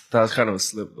Tom, That was kind of a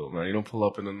slip, though, man. You don't pull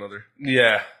up in another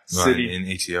yeah, city. in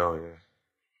ATL, yeah.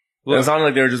 Well, it's not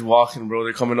like they were just walking, bro.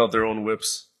 They're coming out their own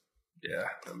whips. yeah.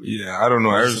 I mean, Yeah, I don't know.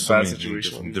 I heard It's a so bad many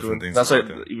situation. different things. That's why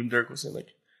about that. even Dirk was saying, like,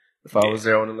 if I was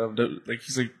there, I would have loved it. Like,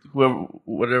 he's like,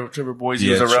 whichever boys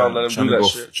he was Yeah, around, let him trying do to that go,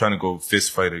 shit. trying to go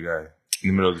fist fight a guy in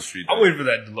the middle of the street. I'm waiting for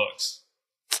that deluxe.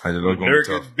 I just look going Dirk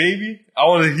tough. and Baby, I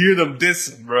want to hear them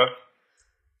dissing, bro.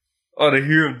 I want to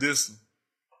hear them dissing.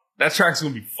 That track's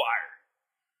gonna be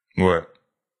fire. What?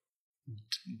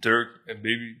 Dirk and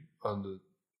Baby on the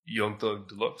Young Thug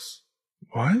Deluxe.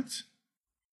 What?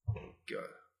 God.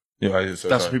 Yeah, I just.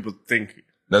 That's what people think.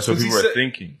 That's what 'Cause he people are said-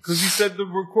 thinking. Because he said the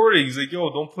recording, he's like,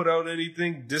 yo, don't put out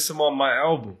anything, diss him on my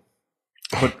album.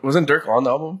 But wasn't Dirk on the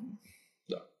album?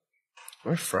 No.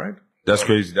 We're fried. That's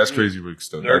crazy. That's crazy, Rick.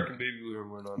 Stuff. Dirk and Baby were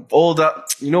on. Oh,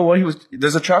 that, you know what?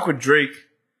 There's a track with Drake.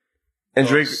 And Oh,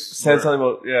 Drake Smirk. said something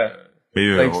about, yeah.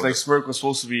 Baby, Like Smirk was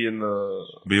supposed to be in the,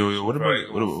 baby, what about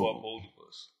Right, what fuck about? old it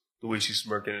was. The way she's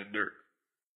smirking at Dirk.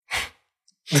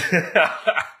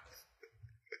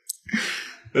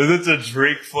 That's a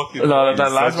Drake fucking. no,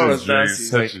 that last such one a was Drake, nasty.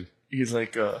 such He's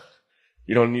like,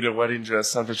 you don't need a wedding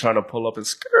dress. I'm just trying to pull up and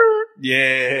skirt.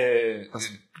 Yeah. That's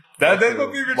my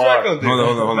favorite Bar. track on there.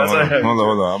 Hold That's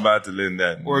on. I'm about to learn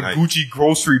that. Or a Nice. Gucci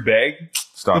grocery bag.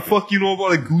 Stop The it. fuck you know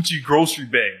about a Gucci grocery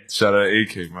bag? Shout out to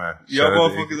AK, man. Y'all Shout out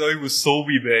to motherfuckers out here with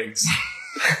Sobe bags.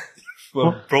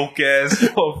 But broke ass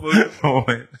motherfucker. AK. Oh,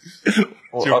 man.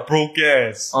 Your broke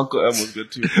ass. Uncle M was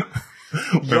good too.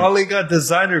 Y'all ain't got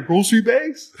designer grocery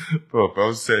bags? Bro, if I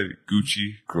was saying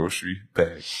Gucci grocery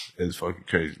bag, it's fucking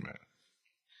crazy, man.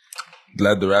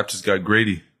 Glad the Raptors got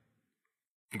Grady.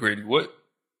 Grady, what?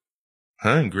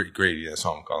 Huh? Grady, that's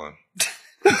how I'm calling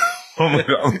him. I'm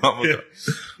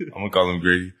gonna call him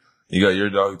Grady. You got your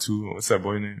dog too. What's that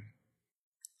boy name?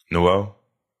 Noel?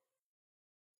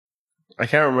 I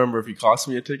can't remember if he cost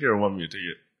me a ticket or won me a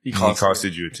ticket. He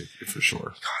costed you a ticket for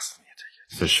sure. cost me a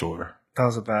ticket. For sure. That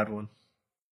was a bad one.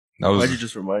 That was Why'd you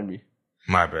just remind me?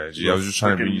 my bad. G. I was just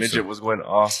trying to Freaking bring you midget some. was going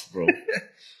off, bro.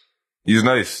 He's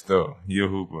nice though. He a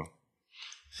hooper.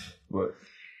 But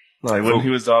no, he wasn't. He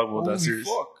was dog mode. Holy That serious.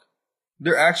 fuck.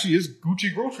 There actually is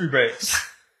Gucci grocery bags.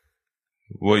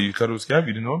 What, you thought it was scab?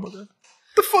 You didn't know about that?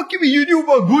 The fuck you mean you knew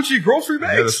about Gucci grocery Yeah,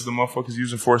 that's bags? what the motherfuckers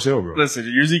using for sale, bro. Listen,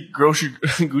 usually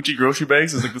Gucci grocery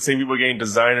bags is like the same people getting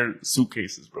designer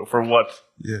suitcases, bro. For what?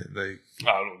 Yeah, like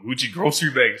I don't know. Gucci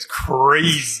grocery bag is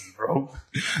crazy, bro.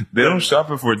 they don't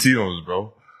shop at Fortino's,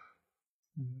 bro.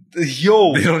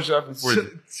 Yo, They don't shop at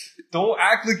Fortino's. don't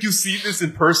act like you see this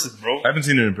in person, bro. I haven't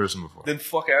seen it in person before. Then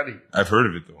fuck out of here. I've heard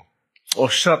of it though. Oh,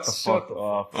 shut the fuck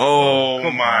up. Oh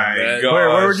Come my on, man. god!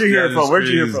 Where'd you hear it from? Where'd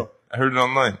you hear it from? I heard it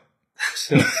online.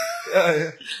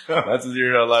 That's his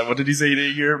ear line. What did he say he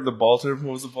didn't hear? The ball term?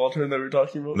 What was the ball term that we were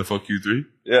talking about? The fuck you 3?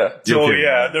 Yeah. Oh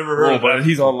yeah, I never heard of but that.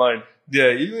 he's online. Yeah,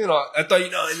 you know, I thought in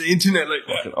the internet like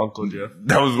that. Fucking Uncle Jeff.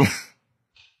 That was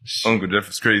Uncle Jeff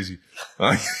is crazy.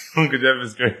 Uncle Jeff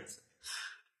is crazy.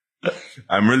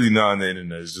 I'm really not on the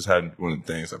internet. It's just had one of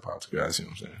the things that popped up. Guys, you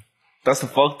know what I'm saying? That's the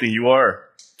fuck thing. You are.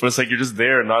 But it's like you're just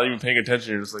there, not even paying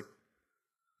attention. You're just like,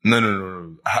 No.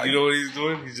 You know what he's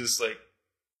doing? He's just like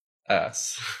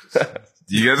ass.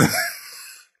 You guys?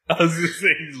 I was gonna say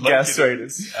he's like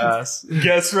Gastritis. Ass.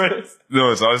 Gastritis.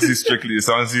 No, it's honestly strictly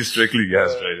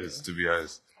gastritis, to be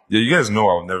honest. Yeah, you guys know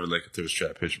I'll never like a thirst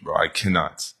trap picture, bro. I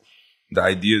cannot. The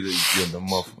idea that you're the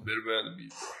muffin. Better man to be.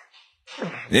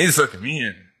 They ain't sucking me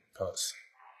in. Pause.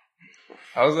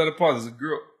 How's that a pause? It's a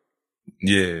girl.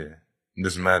 Yeah, it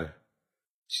doesn't matter.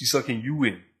 She's sucking you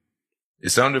in. It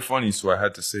sounded funny, so I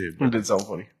had to say it. Bro. It did sound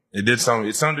funny.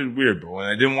 It sounded weird, bro. And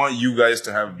I didn't want you guys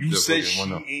to have You the said fucking she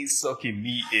one up. ain't sucking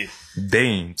me in. They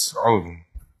ain't, all of them.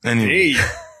 Anyway,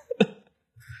 Hey,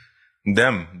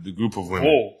 them, the group of women.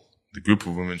 whoa. The group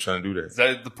of women trying to do Is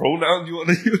that. that the pronoun you want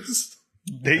to use?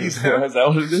 They Is that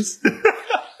what it is?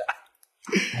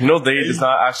 You know, they does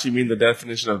not actually mean the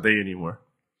definition of they anymore.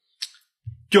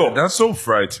 Yo, That's so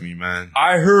fried to me, man.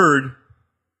 I heard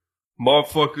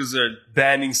motherfuckers are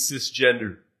banning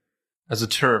cisgender as a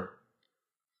term.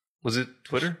 Was it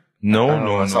Twitter?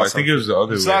 No. I saw I think it was the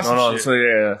other You way. saw some- No, shit. so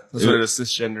yeah. That's It- what it is,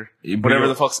 cisgender. But Whatever yo,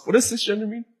 the fuck. What does cisgender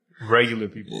mean? Regular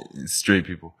people. it's straight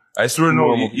people. I swear, no.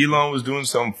 Normal Elon was doing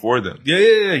something for them.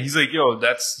 Yeah. He's like, yo,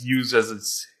 that's used as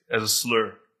a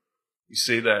slur. You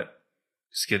say that,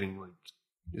 it's getting like,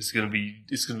 it's gonna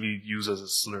be used as a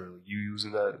slur. Like you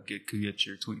using that could get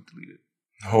your tweet deleted.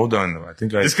 Hold on, though. I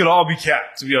think I. This could all be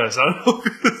capped, to be honest. I don't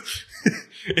know.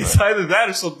 It's either that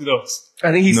or something else.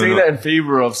 I think he's No, saying no. that in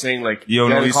favor of saying like, Yo,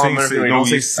 yeah, no, he's call saying. them everything, No, don't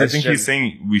say I think he's cisgender.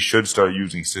 saying we should start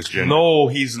using cisgender. No,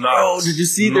 he's not. Oh, did you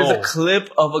see? There's No. a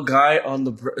clip of a guy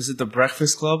on is it the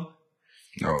Breakfast Club?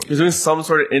 No. He was doing some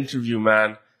sort of interview,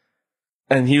 man,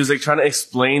 and he was like trying to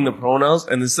explain the pronouns,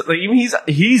 and this like even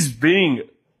he's being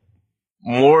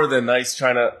more than nice,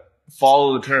 trying to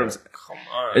follow the terms. Come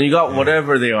on. And you got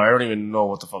whatever they are. I don't even know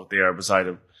what the fuck they are beside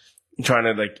him, trying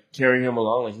to like carry him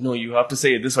along. Like, no, you have to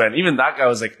say it this way. And even that guy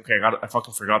was like, okay, I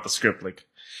fucking forgot the script. Like,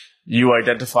 you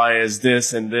identify as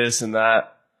this and this and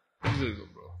that. Here you go,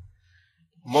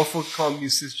 bro. Motherfucker calling me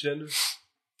cisgender.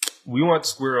 We want to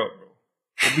square up, bro.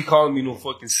 Don't be calling me no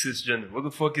fucking cisgender. What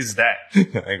the fuck is that? I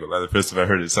ain't gonna lie. The first time I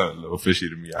heard it sounded a little fishy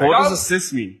to me. What does a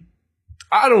cis mean?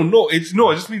 I don't know. It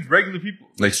just means regular people.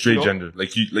 Like straight You know? gender.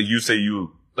 Like you say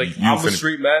you. Like you I'm a finish-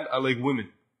 straight man. I like women.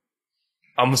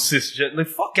 I'm a cisgender. Like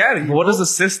fuck out of here. What bro. does a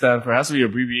cis stand for? It has to be an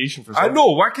abbreviation for I something.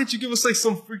 know. Why can't you give us like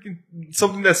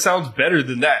something that sounds better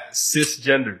than that?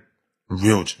 Cisgender.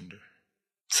 Real gender.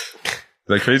 Is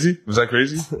that crazy? Was that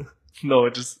crazy? No,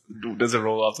 it just doesn't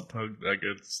roll off the tongue that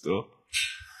good still.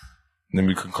 Then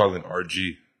we could call it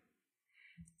RG.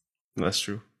 That's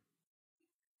true.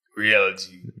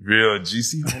 Reality. Real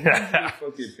GC.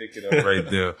 Fucking pick it up right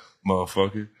there,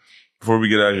 motherfucker. Before we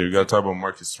get out of here, we gotta talk about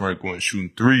Marcus Smart going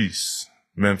shooting threes.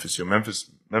 Memphis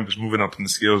moving up in the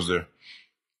scales there.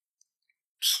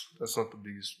 That's not the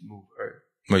biggest move. All right.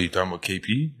 What, you talking about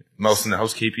KP? Mouse in the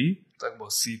house KP? Talking about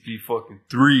CP fucking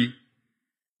 3.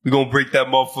 We gonna break that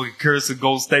motherfucking curse of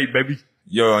Gold State, baby.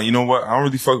 Yo, you know what? I don't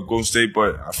really fuck with Golden State,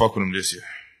 but I fuck with them this year.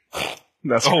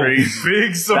 That's Oh, crazy.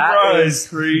 big That surprise. is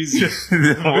crazy.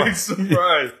 Big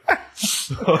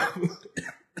surprise.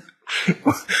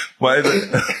 Why is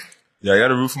it? Yeah, I got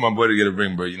to root for my boy to get a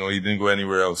ring, but you know, he didn't go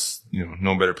anywhere else. You know,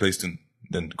 no better place than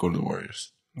to go to the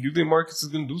Warriors. You think Marcus is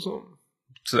gonna do something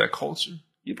to that culture?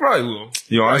 He probably will.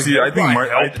 Yo, honestly, I think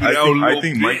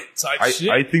Shit.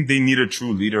 I think they need a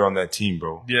true leader on that team,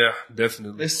 bro. Yeah,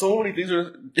 definitely. There's so many things.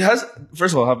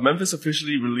 First of all, have Memphis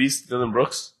officially released Dylan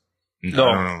Brooks? No,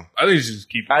 I don't know. I think you should just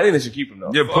keep it. I think they should keep him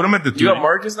though. Yeah, put him at the You three. got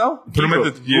Marcus now? Put him at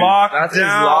the Lock That's his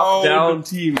down. lockdown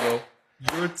team, bro.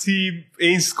 Your team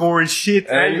ain't scoring shit.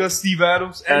 And And you got Steve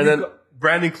Adams. And, and you then- got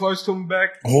Brandon Clark's coming back.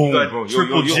 Oh, You got bro,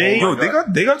 Triple J. Yo,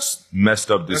 they got messed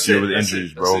up this That's year it, with that's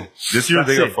injuries, it, bro. that's it. This year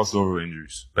they That's got it. fucked over with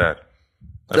injuries. Bad.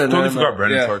 I And totally then, forgot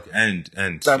Brandon yeah. Clark and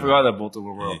I forgot that both of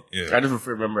them were. Yeah. I just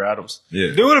remember Adams.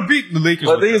 Yeah. They would have beat the Lakers.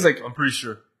 But the with thing is, that, like- I'm pretty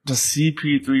sure. Does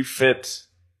CP3 fit?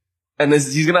 And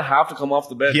he's gonna have to come off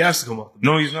the bench. He has to come up.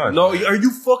 No, he's not. No, are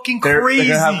you fucking They're crazy?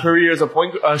 gonna have Curry as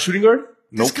a shooting guard.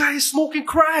 This guy is smoking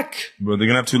crack. Bro, they're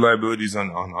gonna have two liabilities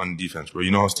on defense, bro.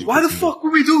 You know how Steve. Why the Kerr's fuck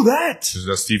would we do that? gonna do.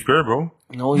 That's Steve Kerr, bro.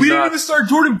 No, We he's didn't not. even start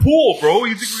Jordan Poole, bro.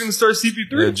 You think we're gonna start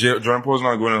CP3? Yeah, Jordan Poole's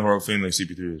not going to the Hall of Fame like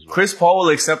CP3 is. Bro. Chris Paul will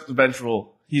accept the bench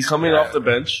role. He's coming Yeah. off the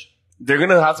bench. They're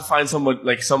gonna have to find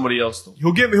somebody else though.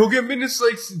 He'll get minutes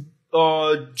like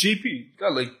JP.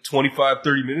 Got like 25,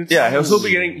 30 minutes. Yeah, he'll still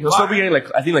be getting like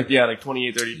I think like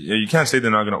 28, 30. Yeah, you can't say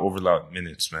they're not gonna overlap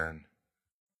minutes, man.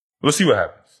 We'll see what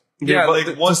happens. Yeah, but like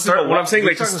to once start, what I'm saying,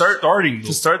 we're like to talking start starting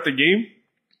to start the game,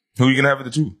 Who you gonna have at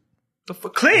the two? the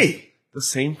Clay. the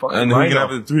same fucking And who you gonna lineup.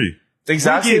 have at the three? The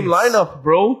exact same Wiggins. lineup,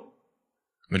 bro.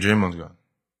 But Draymond's gone.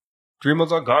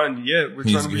 Draymond's not gone yet. We're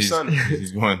trying to be son.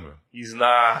 He's going, bro. He's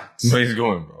not. But he's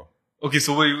going, bro. Okay,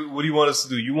 so what do you want us to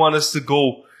do? You want us to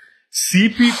go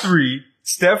CP3,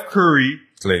 Steph Curry,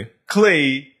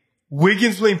 Clay,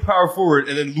 Wiggins playing power forward,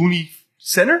 and then Looney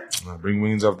center? Bring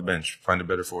Wiggins off the bench. Find a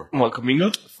better four. What,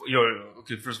 Kuminga? Yo,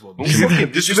 okay, first of all, don't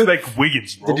fucking disrespect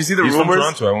Wiggins, bro. Did you see the He's from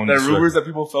rumors? Toronto, I won't The disrespect rumors him. that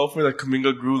people fell for that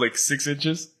Kuminga grew like 6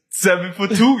 inches.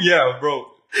 7'2"? Yeah, bro.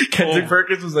 Kendrick Oh.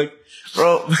 Perkins was like,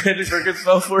 bro, Kendrick Perkins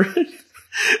fell for it.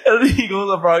 And then he goes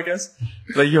on broadcast,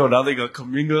 like, yo, now they got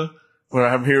Kuminga, where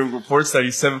I'm hearing reports that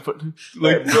he's 7 foot.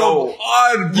 Like, bro,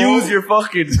 on, bro. use your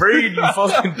fucking brain, you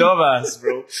fucking dumbass,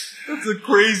 bro. That's a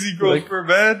crazy growth Like- spurt,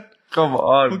 man. Come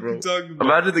on, What bro. you talking about?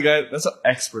 Imagine the guy, that's an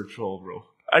expert troll, bro.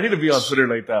 I need to be on Twitter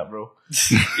like that, bro.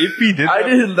 If he did I that,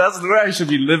 didn't, that's where I should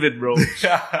be living, bro.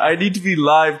 I need to be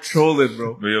live trolling,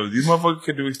 bro. But yo, these motherfuckers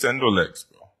can do extendo legs,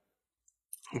 bro.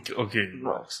 Okay.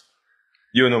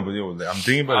 Yo, no, but yo, I'm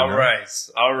thinking about it.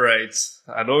 now. All right.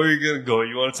 I know where you're gonna go.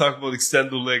 You want to talk about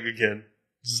extendo leg again?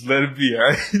 Just let it be,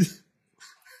 alright?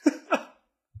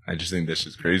 I just think that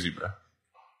shit's crazy, bro.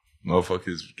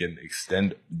 Motherfuckers getting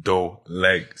extendo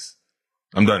legs.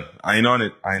 I'm done. I ain't on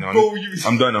it. Bro, you-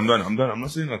 I'm done. I'm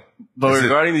not saying that. But That's it.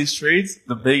 regarding these trades,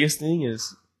 the biggest thing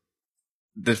is,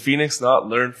 did Phoenix not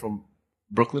learn from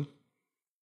Brooklyn?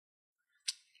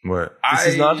 What? This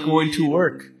is not going to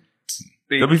work.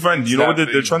 They'll be fine. You know what?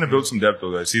 They're trying to build some depth,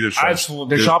 though. I see they're trying.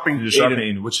 They're shopping. They're shopping Aiden.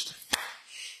 in which.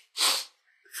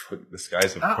 The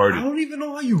skies have I parted. don't even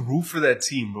know how you root for that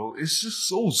team, bro. It's just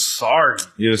so sorry.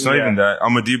 Yeah, it's not Yeah. even that.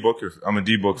 I'm a D Booker. I'm a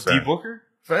D Book fan. D Booker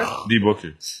fan? D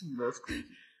Booker. That's crazy.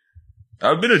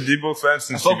 I've been a D Book fan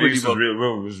since I fuck with Vegas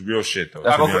D-Book. was real shit, though. I To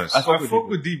fuck be with- honest. I fuck fuck with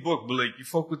with D Book, but like you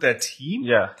fuck with that team?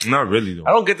 Yeah. Not really, though. I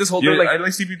don't get this whole Yeah, thing. Like, I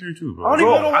like CP3 too, bro. I don't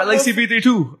bro, even know I like what- CP3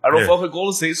 too. I don't Yeah. fuck with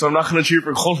Golden State, so I'm not gonna cheer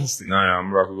for Golden State. Nah,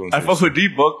 I'm rocking Golden I State. fuck with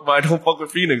D-Book, but I don't fuck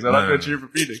with Phoenix. I'm not Nah. gonna cheer for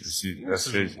Phoenix. See, that's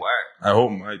This crazy. is whack. I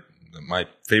hope my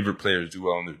favorite players do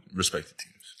well on their respective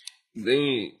teams. They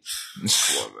ain't.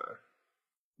 Come on, man.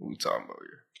 What we talking about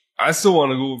here? I still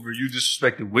want to go over you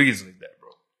disrespecting Wiggins like that, bro.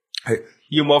 Hey.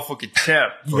 He a motherfucking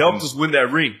champ. He helped us win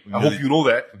that ring. I hope you know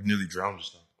that. I nearly drowned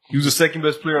just now. He was the second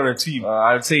best player on our team.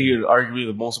 I'd say he's arguably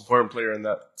the most important player in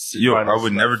that. Yo, I finals.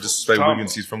 would never disrespect Tom.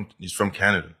 Wiggins. He's from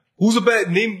Canada. Who's a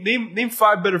bad name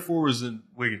 5 better forwards than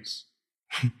Wiggins?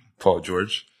 Paul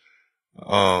George.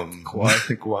 Kawhi.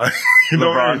 Kawhi.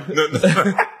 LeBron. No.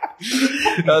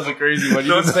 That was a crazy one.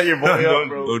 You didn't set your boy up,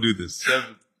 bro. Don't do this.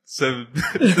 7.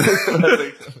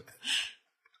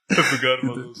 I forgot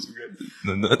about those two guys.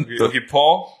 No. Okay,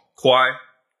 Paul, Kawhi,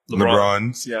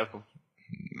 LeBron. Siakam.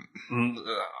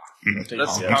 That's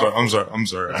I'm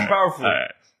sorry. That's powerful.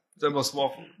 Talking about small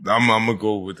forward. I'm gonna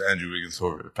go with Andrew Wiggins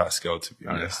over Pascal, to be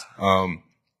honest. I'm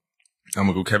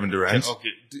gonna go Kevin Durant. Okay,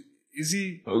 is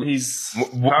he He's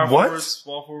power What? forward,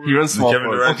 small forward? he runs small Kevin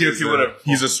forward. Durant Okay, is whatever.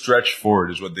 He's a stretch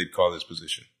forward, is what they'd call this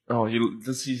position. Oh,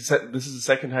 this is the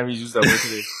second time he's used that word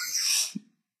today.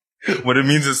 What it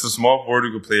means is the small forward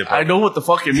who can play a I know what the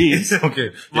fuck it means,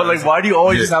 Okay, but like, why do you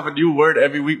always Yeah. just have a new word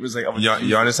every week? Was like, I'm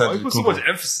Giannis Why has you put so much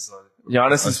emphasis on it?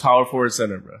 Giannis is power forward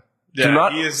center, bro. Do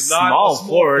not he is small not a small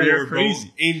forward. You're bro.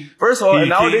 crazy. In First of all, He and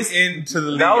nowadays, came into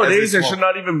the league nowadays as a there small- should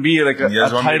not even be like a You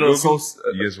guys want me to title. Google? So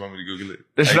You guys want me to Google it?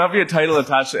 there should not be a title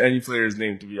attached to any player's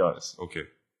name. To be honest, Okay,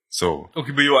 so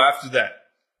okay, but after that,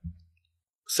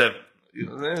 7. You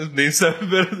know, name 7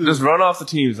 better than just run off the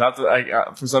teams. Not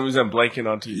to, for some reason, I'm blanking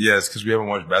on teams. yeah, it's because we haven't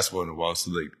watched basketball in a while,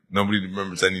 so like nobody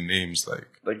remembers any names. Like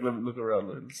Like, let me look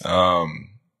around.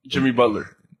 Jimmy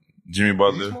Butler.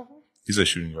 Butler, he's a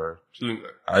shooting guard.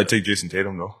 I'd take Jason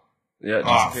Tatum though. Yeah,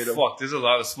 Ah, Jason Tatum. fuck, there's a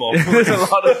lot of small There's forwards. a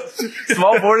lot of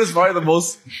small forward is probably the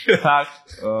most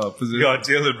packed position. You got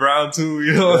Jalen Brown too,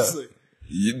 you know? It's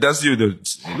That's you.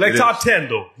 like top 10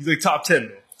 though. He's like top 10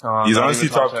 though. He's not honestly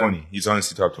even top 10. 20. He's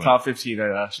honestly top 20. Top 15,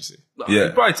 I'd actually say. No, Yeah.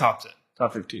 he's probably top 10.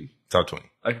 Top 15. Top 20.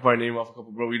 I could probably name off a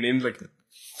couple, bro. We named like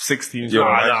 6 teams. Yo, Nah,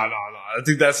 I- nah. I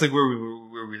think that's like where we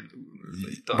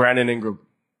were. Brandon Ingram.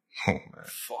 Oh man.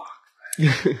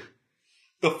 Fuck.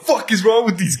 The fuck is wrong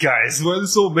with these guys? Why are there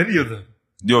so many of them?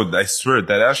 Yo, I swear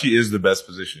that actually is the best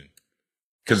position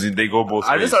because they go both ways.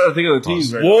 I just started thinking of the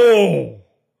teams right now. Whoa!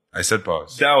 I said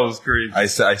pause. That was crazy. I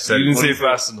said. You didn't what say did it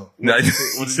fast enough. No, I You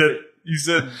just said, you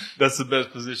said that's the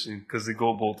best position because they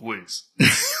go both ways.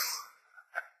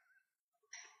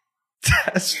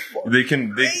 That's they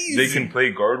can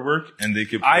play guard work and they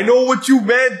can. Play. I know what you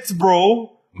meant,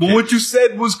 bro. But Okay. what you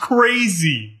said was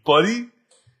crazy, buddy.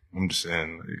 I'm just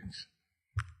saying, like,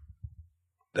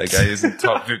 that guy isn't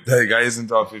top. That guy isn't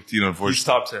top 15. He's Unfortunately,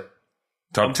 top 10.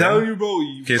 top I'm 10. telling you, bro.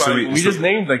 You Okay, so probably- We just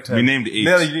named like 10. We named 8.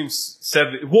 Now you named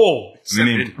 7. Whoa. We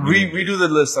named. Redo the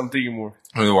list. I'm thinking more.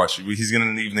 I'm gonna watch it. He's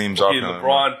gonna leave names Okay, off. now.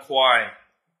 LeBron, Kawhi,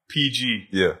 PG,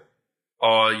 Yeah.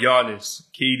 Giannis,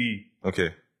 KD,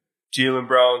 Okay. Jaylen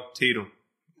Brown, Tatum,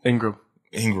 Ingram.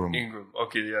 Ingram.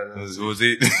 Okay, yeah. Was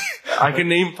it? I can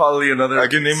name probably another. I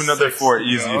can name another 4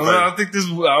 easy. I don't think there's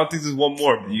one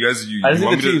more. Bro. You guys, you I just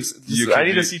want need the me teams. I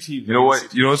need to see teams. You know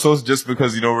what? You know what's so? Just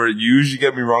because you know where you usually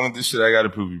get me wrong with this shit, I gotta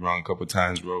prove you wrong a couple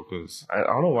times, bro. Because I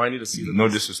don't know why I need to see them. no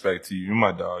disrespect to you, you're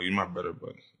my dog, you're my brother,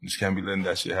 but you just can't be letting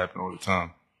that shit happen all the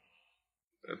time.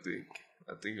 I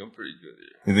think I'm pretty good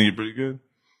here. You think you're pretty good?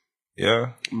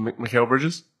 Yeah. Mikal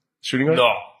Bridges, shooting guard.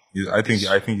 No. I think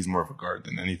he's more of a guard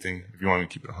than anything. If you want me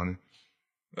to keep it 100,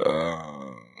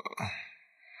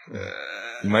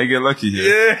 you might get lucky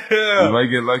here. Yeah. You might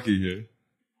get lucky here.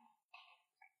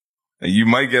 You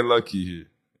might get lucky here.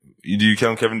 Do you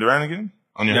count Kevin Durant again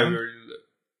on your Yeah, hand? we already did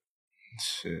that.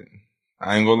 Shit,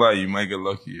 I ain't gonna lie. You might get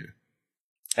lucky here.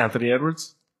 Anthony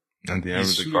Edwards. And the He's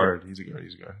Edwards a shooter. guard. He's a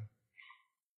guard.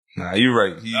 Nah, you're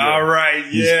right. All right,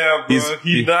 yeah, bro.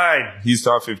 He's 9. He's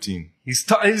top 15. He's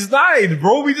 9,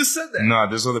 bro. We just said that. Nah,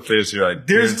 there's other players here.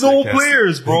 There's I no can't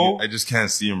players, see. bro. I just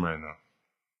can't see him right now.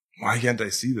 Why can't I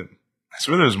see them? I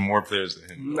swear there's more players than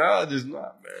him. Nah, there's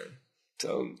not, man.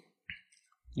 Tell him.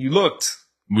 You looked.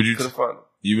 Would you Couldn't find him.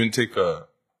 even take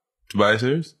Tobias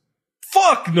Harris?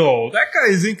 Fuck no. That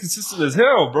guy is inconsistent as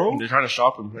hell, bro. They're trying to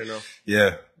shop him right now.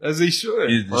 Yeah. As they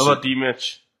should. What about D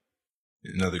Mitch?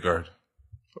 Another guard.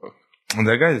 And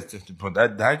that guy is different. But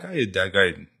that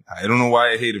guy. I don't know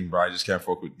why I hate him, bro. I just can't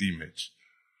fuck with D Mitch.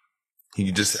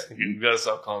 He just, You gotta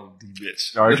stop calling him D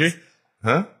bitch. RJ.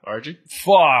 huh? RJ.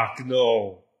 Fuck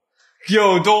no.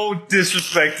 Yo, don't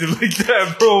disrespect him like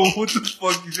that, bro. What the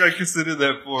fuck you trying to consider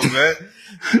that for, man?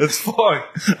 That's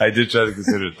fuck. I did try to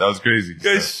consider it. That was crazy.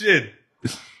 Guys, shit.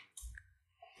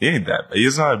 He ain't that bad.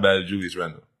 He's not as bad as Julius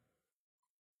Randle.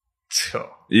 Yo,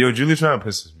 Yo, Julius Randle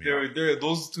pisses me off.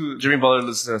 those two. Jimmy Butler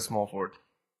listed as small forward.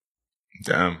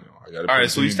 Damn. I gotta All right,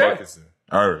 put so Jimmy he's 10. Buckets in.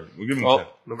 All right, we'll give him 10.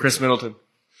 Oh, Chris Middleton.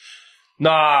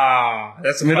 Nah,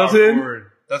 that's a Middleton? power forward.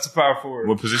 That's a power forward.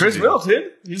 What position? Chris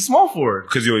Middleton. He's small forward.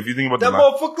 Because yo, if you think about That the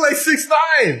motherfucker like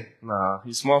 6'9". Nah,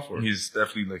 he's small forward. he's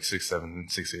definitely like 6'7" and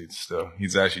 6'8" still.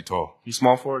 He's actually tall. He's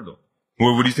small forward though.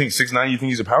 What do you think? 6'9"? You think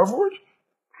he's a power forward?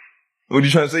 What are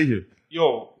you trying to say here?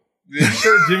 Yo,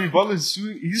 sure Jimmy Butler's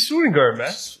shooting. He's shooting guard,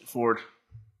 man. Forward.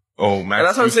 Oh, Max. And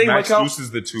that's what I'm Strus- saying, Max Michael. Strus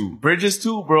is the 2 Bridges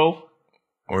too, bro.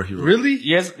 or hero. Really?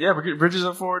 Yes, yeah, Bridges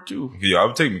are forward too. Okay, I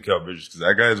would take Mikal Bridges because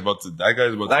that guy is about to. That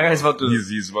guy's about to-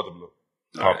 He's about to blow.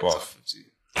 Pop off.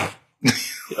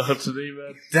 Today,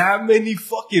 man. That many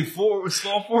fucking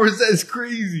small forwards. That's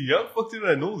crazy. How the fuck did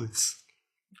I know this?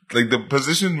 Like the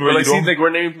position But where like, you see, don't. like we're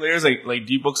naming players like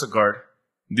D-Book's a guard.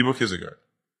 D-Book is a guard.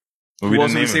 But Who else didn't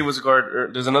did we name say him. was a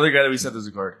guard? There's another guy that we said is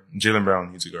a guard. Jaylen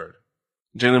Brown. He's a guard.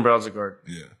 Jaylen Brown's a guard.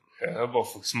 Yeah. Yeah, that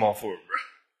motherfucker small forward,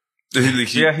 bro.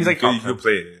 Yeah, he's like he top could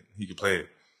play it. He could play it.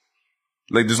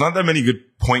 Like, there's not that many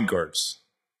good point guards.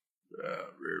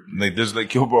 Like, there's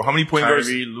like, yo, bro, how many point guards?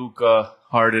 Kyrie, Luka,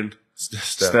 Harden,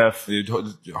 Steph. Yeah,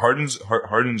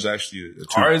 Harden's actually a 2.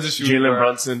 Harden's a shooting Jalen guard.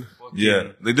 Brunson.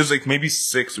 Yeah, like there's like maybe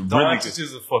 6 really Doncic good.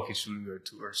 is a fucking shooting guard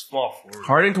too, or small forward.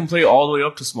 Harden can play all the way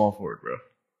up to small forward, bro.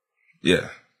 Yeah,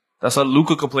 That's why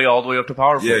Luka can play all the way up to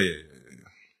power yeah, forward. yeah.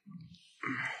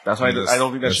 That's why I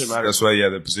don't think that shit matters. That's why, yeah,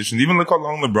 the position. Even look how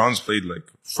long LeBron's played, like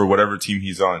for whatever team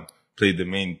he's on, played the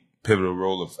main pivotal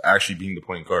role of actually being the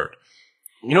point guard.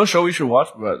 You know, a show we should watch,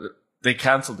 but they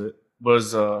canceled it.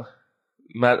 Was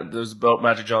there's about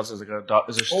Magic Johnson. There's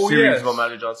a Oh, series yes. about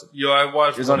Magic Johnson. Yo, I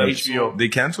watched. It's on one HBO. episode. They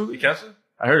canceled They it. canceled?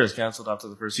 I heard it was canceled after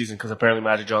the first season because apparently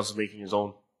Magic Johnson's making his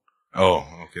own. Oh,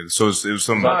 okay. So it was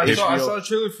some. Nah, I HBO. saw a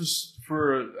trailer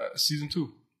for season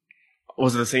 2.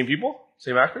 Was it the same people?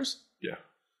 Same actors? Yeah.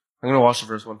 I'm gonna watch the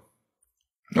first one.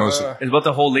 No, so, It's about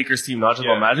the whole Lakers team, not just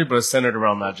Yeah. about Magic, but it's centered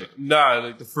around Magic. Nah,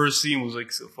 like the first scene was like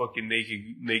a fucking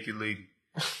naked lady.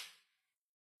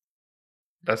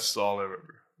 That's all I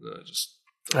remember. Just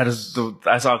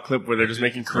I saw a clip where they're just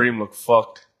making Kareem look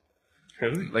fucked.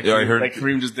 Like, Yeah, I heard- like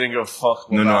Kareem just didn't give a fuck.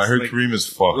 about No, I heard basketball. Kareem is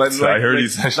fucked. I heard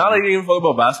he's not actually, like he didn't fuck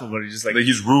about basketball, but he's just like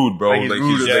he's rude, bro. Like, he's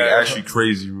rude he's as like hell. actually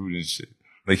crazy rude and shit.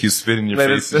 Like he's spitting in your like,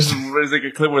 face. there's like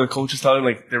a clip where the coach is telling him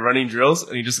like they're running drills,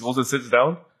 and he just goes and sits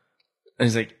down, and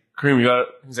he's like, Kareem, you got it.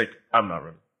 He's like, I'm not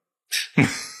running.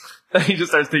 And he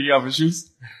just starts taking off his shoes.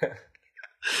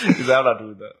 He's like, I'm not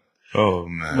doing that. Oh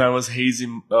man. Man was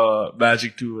hazing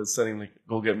Magic too, and saying like,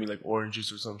 go get me like orange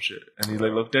juice or some shit. And he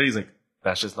like looked at it, he's like,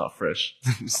 that's just not fresh.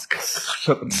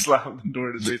 Slam the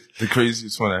door in his face. The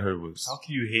craziest one I heard was How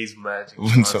can you haze Magic?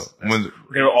 when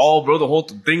They were all, bro, the whole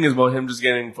thing is about him just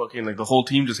getting fucking, like, the whole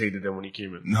team just hated him when he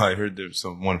came in. no, I heard there was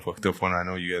some one fucked up one. I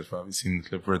know you guys probably seen the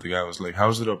clip where the guy was like,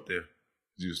 "How's it up there?"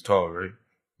 'Cause he was tall, right?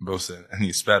 Bro said, and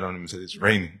he spat on him and said, "It's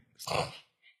raining."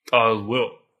 Oh, it was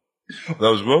Will. That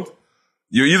was Wilt.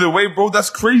 Yo, either way, bro, that's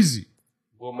crazy.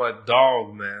 Well, my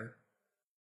dog, man.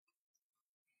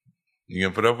 You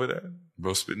gonna put up with that?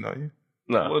 Bro spitting on you?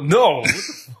 No. Well, no. What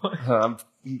the fuck? I'm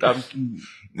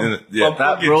Yeah, I'm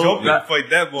fucking bro, jumping that- to fight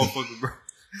that motherfucker, bro.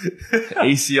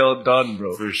 ACL done,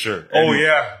 bro. for sure. Oh,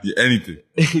 yeah. Anything.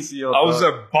 ACL I was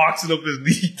done. like boxing up his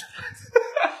knee.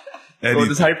 Bro,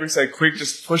 this Anything. hyper said quick,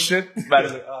 just push it. Man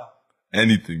is like,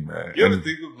 Anything, man. You ever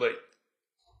Anything. think of like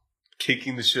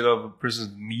kicking the shit out of a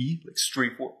person's knee, like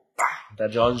straight forward? that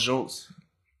John Jones.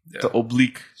 Yeah. The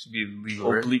oblique. Should be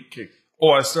illegal, right? Oblique kick. Oh,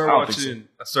 I I started don't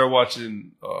think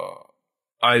watching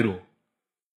Idol.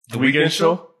 The Weekend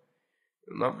Show?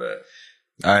 Not bad.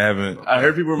 I haven't. I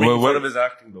heard people were making What- fun of his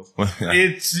acting, though.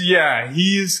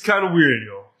 He is kind of weird,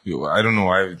 yo. Yo, I don't know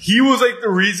why. He was like the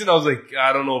reason I was like,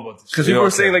 I don't know about this. Because shit. people were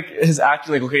okay. saying, like, his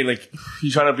acting, like, okay, like,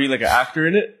 he's trying to be, like, an actor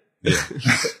in it.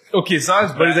 Okay, it's not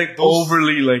as bad. But he's, like,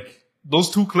 overly, like...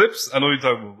 those two clips, I know what you're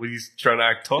talking about, when he's trying to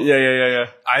act tough. Yeah.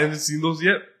 I haven't seen those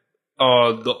yet.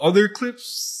 The other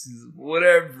clips,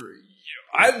 whatever.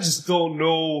 I just don't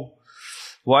know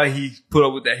why he put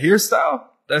up with that hairstyle.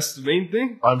 That's the main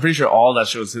thing. I'm pretty sure all that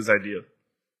show is his idea.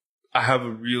 I have a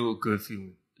real good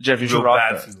feeling. Jeff, you should Real rock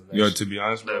bad that. feeling. Yo, actually. to be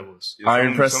honest, That bro. was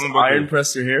Iron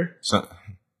press your hair. So,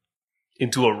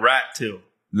 into a rat tail.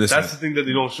 listen, That's the thing that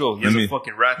they don't show. He Let has me- a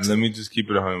fucking rat tail. let me just keep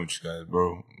it 100 with you guys,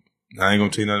 bro. I ain't gonna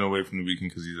take nothing away from The Weeknd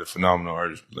because he's a phenomenal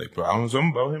artist. But like, bro, I don't know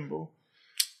something about him, bro.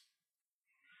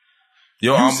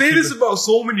 Yo, You say this about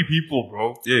so many people,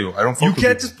 bro. Yeah, yo, I don't fuck You with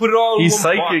can't people. just put it all in He's one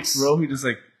psychic, box. bro. He just,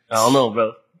 like, I don't know,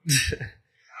 bro.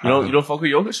 You don't fuck with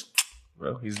Jokic?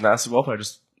 Bro, he's nasty wolf. I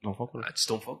just don't fuck with I him. just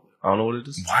don't fuck with I don't know what it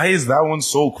is. Why is that one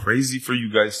so crazy for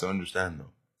you guys to understand,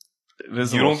 though? It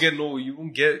is it. the most-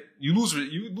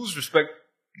 You lose respect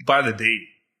by the day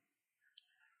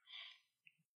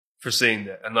for saying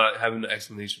that and not having an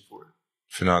explanation for it.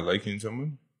 For not liking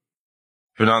someone?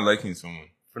 For not liking someone?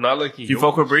 For not liking You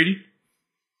fuck with Brady?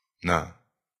 Nah.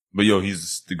 But yo,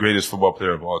 he's the greatest football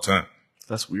player of all time.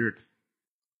 That's weird.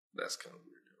 That's kind of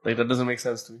weird. Like, that doesn't make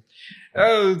sense to me.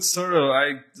 It's sort of,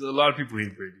 a lot of people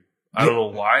hate Brady. I don't know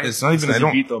why. It's not even, because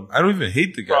he beat them. I don't even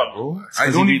hate the guy, bro. I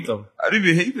Because don't he beat even, them. I don't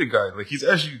even hate the guy. Like, he's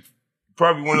actually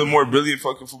probably one of the more brilliant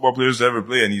fucking football players to ever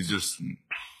play, and he's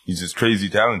just crazy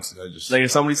talented. I just, Like,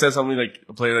 if somebody said something like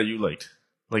a player that you liked,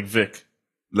 like Vic.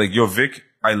 like, yo, Vic,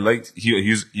 I liked,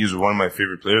 he's one of my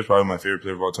favorite players, probably my favorite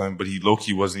player of all time, but he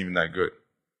low-key wasn't even that good.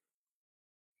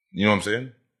 You know what I'm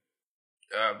saying?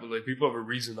 But like people have a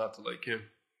reason not to like him.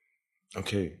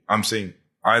 Okay. I'm saying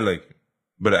I like him,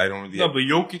 but I don't really. No, but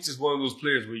Jokic is one of those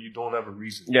players where you don't have a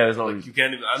reason. Yeah, there's no Like reason. you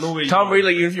can't even. I know where Tom Brady,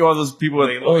 like, if you're one of those people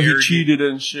Like, that, a little he arrogant. cheated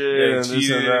and shit, yeah, and this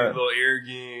cheated, and a that. little arrogant.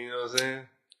 You know what I'm saying?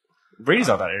 Brady's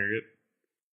not that arrogant.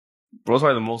 Bro's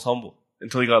probably the most humble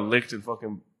until he got licked in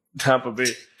fucking Tampa Bay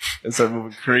and started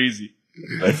moving crazy.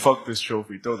 Like, fuck this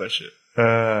trophy, throw that shit.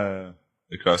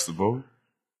 Across the board?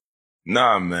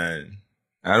 Nah, man.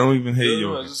 I don't even hate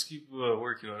No, yo. just keep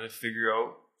working on it. Figure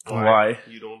out Why?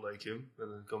 you don't like him,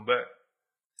 and then come back.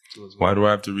 So it's Why do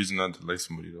I have to reason not to like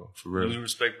somebody though? For lose real,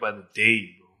 respect by the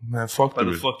day, bro. man. Fuck By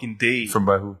the the fucking day. From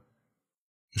by who?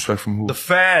 Respect from who? The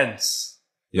fans.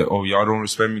 Yeah. Oh, y'all don't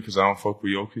respect me because I don't fuck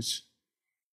with Jokic.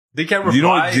 They can't Do you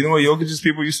know? reply. Do you know what Jokic's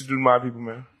people used to do to my people,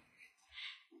 man?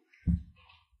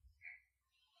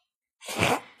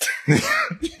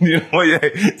 you know what? Yeah. Do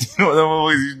you know what they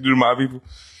always used to do to my people?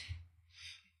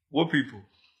 What people?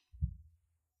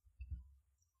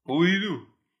 What will you do?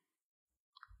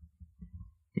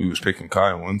 We was picking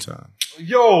Kyle one time.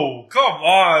 Yo, come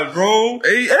on, bro.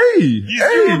 Hey, He's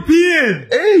European.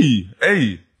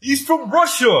 hey. He's from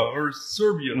Russia or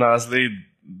Serbia. Nah, it's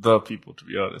the people, to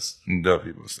be honest. The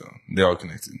people, so they all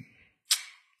connected.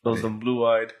 Those them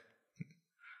blue-eyed.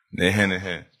 They hand in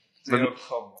hand. Yo, come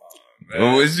on, man.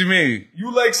 Well, what do you mean?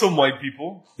 You like some white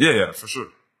people, Yeah, for sure.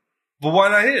 but why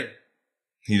not him?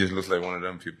 He just looks like one of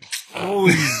them people. Oh,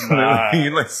 he's not. He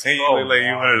like saying you look like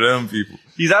you one of them people.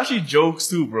 He's actually jokes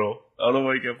too, bro. I don't know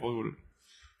why you can't fuck with him.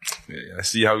 Yeah, I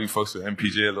see how he fucks with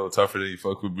MPJ a little tougher than he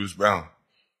fuck with Bruce Brown.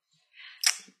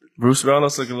 Bruce Brown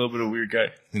looks like a little bit of a weird guy.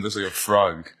 He looks like a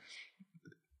frog.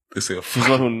 Looks like a He's the frog.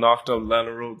 one who knocked up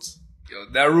Lana Rhodes. Yo,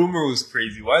 that rumor was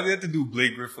crazy. Why did they have to do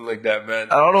Blake Griffin like that, man?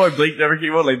 I don't know why Blake never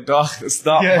came out like, dog, it's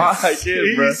not my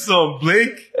kid, bro. Say something,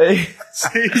 Blake. Hey.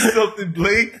 Say something,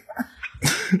 Blake.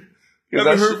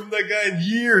 Haven't heard from that guy in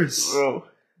years. Bro.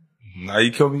 Nah,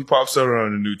 he pops out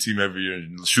on a new team every year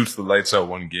and shoots the lights out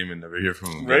one game and never hear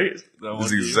from him. Right?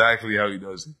 That's exactly how he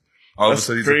does it. All That's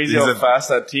of a sudden, crazy how fast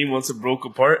that team, once it broke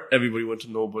apart, everybody went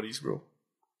to nobodies, bro.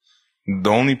 the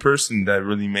only person that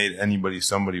really made anybody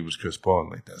somebody was Chris Paul.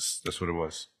 Like that's what it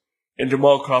was. And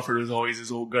Jamal Crawford was always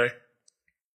his old guy.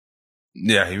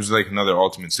 Yeah, he was like another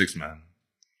ultimate six man.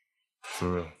 For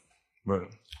real. But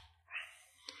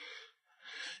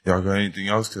y'all got anything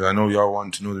else? Because I know y'all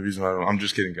wanted to know the reason why I'm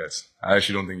just kidding, guys. I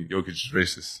actually don't think Jokic is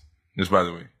racist. Just by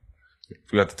the way.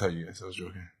 Forgot to tell you guys. I was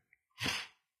joking.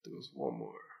 There was one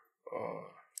more.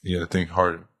 You gotta think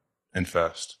hard and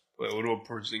fast. Wait, what about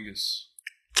Porzingis?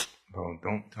 Oh,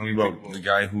 don't tell me about the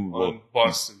guy who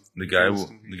Boston. the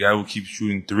guy will keep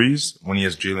shooting threes when he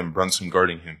has Jalen Brunson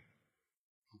guarding him.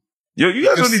 Yo, you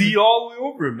guys You don't see need, all the way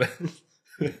over him,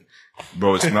 man.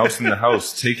 bro. It's Mouse in the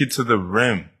house. Take it to the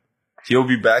rim. He'll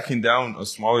be backing down a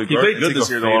smaller He guard. played and good take this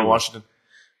a year, though, in fadeaway. Washington.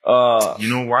 You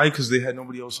know why? Because they had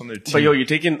nobody else on their team. But yo, you're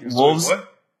taking Wolves. What?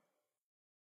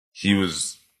 He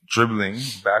was dribbling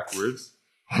backwards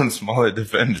on smaller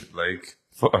defender. Like,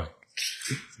 fuck.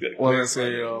 Well, let's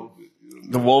say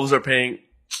the Wolves are paying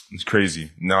It's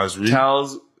crazy. Nas Reed.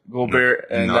 Towns, Gobert,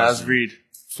 and Nas Nas Reed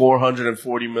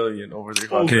 $440 million over their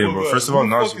contract. Okay, bro. First of all, who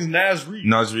the Nas- fuck is Nas Reed?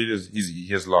 Nas Reed he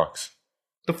has locks.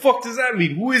 The fuck does that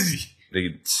mean? Who is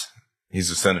he? He's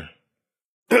a center.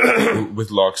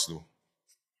 With locks, though.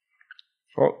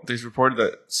 Well, they reported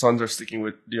that Suns are sticking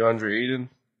with DeAndre Ayton.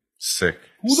 Sick.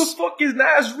 Who the fuck is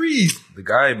Nas Reed? The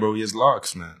guy, bro, he has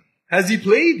locks, man. Has he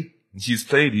played? He's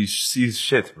played. He sees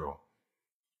shit, bro.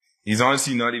 He's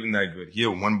honestly not even that good. He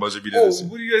had one buzzer beater. Oh, this year.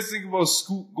 what do you guys think about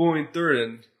Scoot going third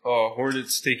and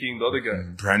Hornets taking the other guy?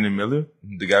 Brandon Miller,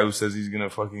 the guy who says he's gonna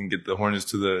fucking get the Hornets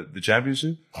to the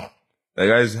championship. That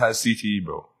guy has CTE,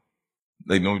 bro.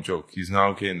 Like, no joke. He's not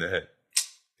okay in the head.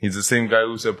 He's the same guy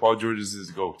who said Paul George is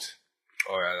his GOAT.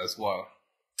 Oh yeah, that's wild.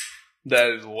 That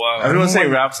is wild. Everyone's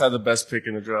saying Raps had the best pick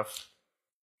in the draft.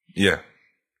 Yeah.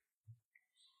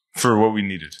 For what we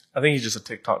needed. I think he's just a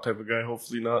TikTok type of guy.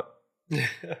 Hopefully not.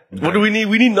 What do we need?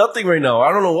 We need nothing right now.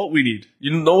 I don't know what we need.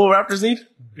 You know what Raptors need?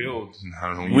 Build. I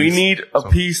don't know. We need a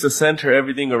piece to center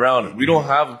everything around it. We don't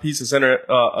have a piece to center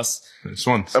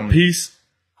a piece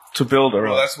to build Bro,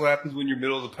 around. that's what happens when you're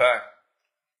middle of the pack.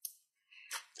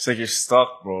 It's like you're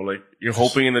stuck, bro. Like you're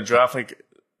hoping in the draft. Like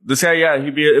this guy, yeah,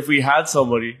 he'd be. If we had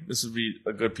somebody, this would be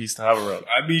a good piece to have around.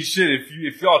 I mean, shit.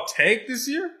 If y'all tank this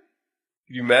year,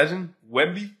 can you imagine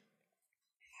Wemby?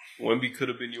 Wemby could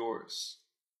have been yours.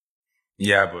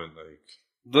 Yeah, but like.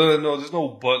 No, there's no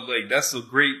but. Like that's a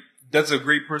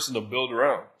great person to build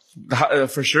around.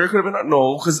 For sure, could have been.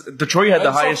 No, because Detroit had the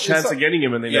It's not- highest it's chance not- of getting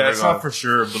him, and they Yeah, never it's got not him. for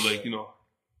sure, but like you know,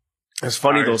 It's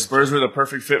funny though. Alright. Spurs were the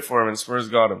perfect fit for him, and Spurs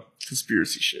got him.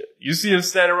 Conspiracy shit, you see him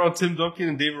standing around Tim Duncan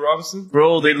and David Robinson.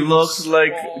 bro. They look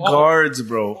like Oh. guards,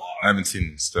 bro. I haven't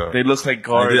seen stuff. They look like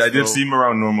guards. I did bro. see him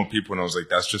around normal people, and I was like,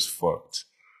 "That's just fucked."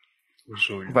 We'll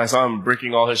show you. But I saw him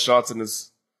breaking all his shots in his.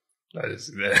 I didn't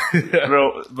see that.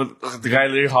 Bro, but the guy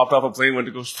literally hopped off a plane, went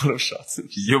to go put up shots.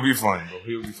 You'll be fine, bro.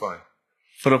 He'll be fine.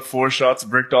 Put up 4 shots,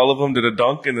 bricked all of them, did a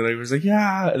dunk, and then he was like,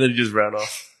 yeah. And then he just ran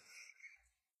off.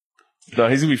 No,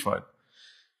 he's going to be fine.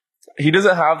 He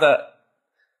doesn't have that.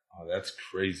 Oh, that's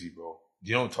crazy, bro.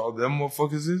 You know how tall them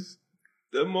motherfuckers is?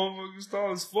 That motherfucker's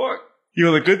tall as fuck. You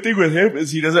know, the good thing with him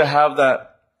is he doesn't have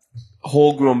that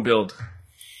whole grown build.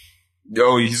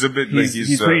 Yo, he's a bit like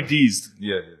He's pretty deezed.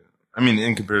 Yeah. I mean,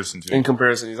 in comparison to. In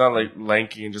comparison, he's not like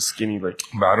lanky and just skinny. Like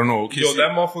But I don't know. Okay, Yo,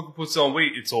 that motherfucker puts on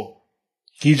weight. It's over.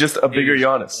 he's just a bigger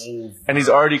Giannis, and he's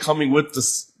already coming with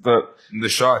the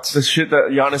shots, the shit that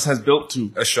Giannis has built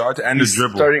to. a shot and He's a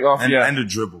dribble, starting off, and, yeah. and a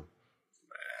dribble.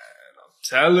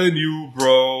 Telling you,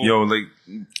 bro. Yo, like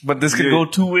But this could Yeah. go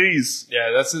 2 ways.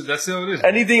 Yeah, that's it. That's how it is.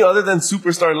 Anything other than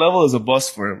superstar level is a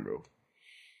bust for him, bro.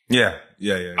 yeah.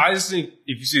 I just think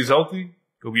if you see he's healthy,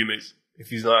 he'll be amazing. If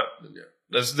he's not, then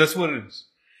yeah, that's what it is.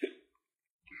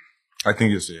 I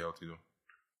think he'll stay healthy though.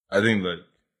 I think like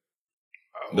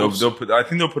I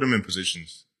think they'll put him in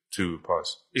positions to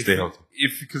stay healthy.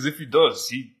 Because if he does,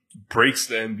 he breaks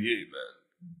the NBA,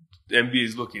 man. The NBA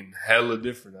is looking hella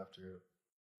different after him.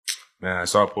 Man, I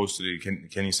saw a post today.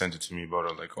 Kenny sent it to me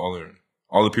about it. Like all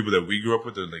the people that we grew up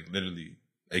with are like literally,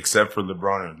 except for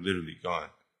LeBron, are literally gone.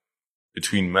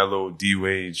 Between Melo, D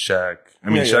Wade, Shaq. I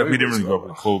mean, Shaq, we didn't really grow up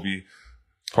with Kobe,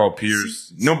 Paul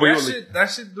Pierce. No, but that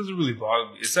shit doesn't really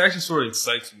bother me. It's actually sort of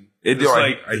excites me. It's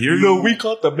like I hear you. We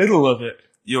caught the middle of it.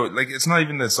 Yo, like it's not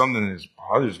even that something that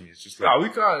bothers me. It's just like we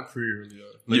caught it pretty early on.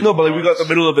 Like, No, but like we got the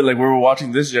middle of it. Like we were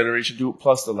watching this generation do it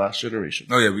plus the last generation.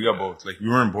 oh yeah, we got both. Like we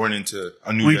weren't born into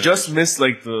a new. We generation. just missed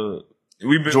like the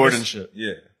Jordan shit.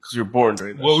 Yeah, because we were born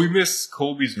during that. Well, we missed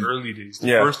Kobe's early days. The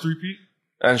first three-peat.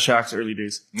 And Shaq's early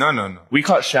days. No. We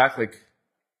caught Shaq like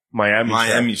Miami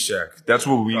Shaq. That's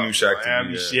what we knew Shaq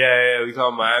Miami, to be. yeah. We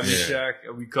caught Miami Shaq,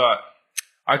 and we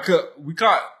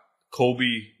caught Kobe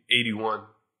 81.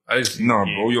 I didn't see No, the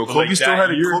game, bro. Yo, but, Kobe like, still that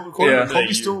had a year-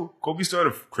 Kobe still had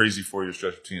a crazy 4-year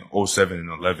stretch between 07 and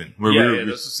 11. Where Yeah, that's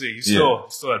what I'm saying. He still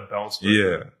had bounce back.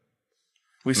 Yeah.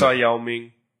 We saw Yao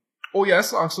Ming. Oh yeah, I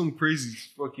saw some crazy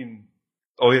fucking.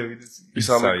 Oh yeah, we did. We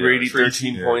saw McGrady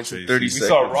Tracy, 13 points in Tracy. 30 We seconds.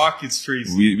 saw Rockets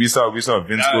Tracy. We saw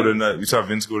Vince go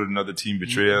to another team,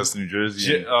 betray us, New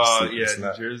Jersey.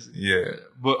 New Jersey. Yeah.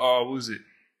 But what was it?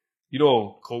 You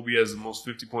know, Kobe has the most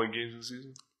 50-point games in the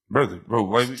season. Bro,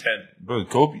 why 10. Bro,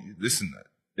 Kobe, listen.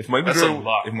 If Michael That's a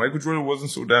lot. Jordan wasn't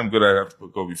so damn good, I'd have to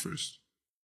put Kobe first.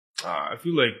 I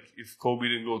feel like if Kobe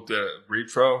didn't go to that rape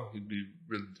trial, he'd be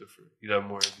really different. He'd have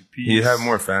more MVPs. He'd have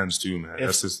more fans too, man.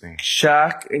 That's his thing.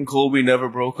 Shaq and Kobe never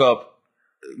broke up,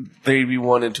 they'd be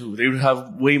 1 and 2. They would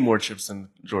have way more chips than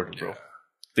Jordan, bro.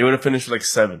 They would have finished with like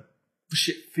 7. But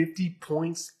shit, 50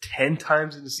 points 10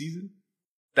 times in the season?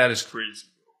 That is crazy.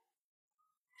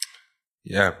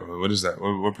 Yeah, bro. What is that?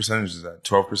 What percentage is that?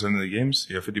 12% of the games?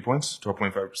 Yeah, 50 points?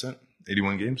 12.5%?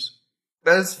 81 games?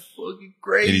 That's fucking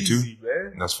crazy, 82?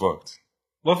 man. That's fucked.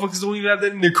 Motherfuckers don't even have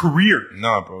that in their career.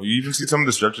 Nah, bro. You even see some of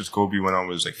the stretches Kobe went on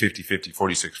was like 50, 50,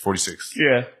 46, 46,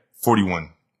 Yeah.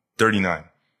 41, 39.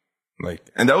 Like,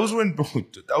 and that was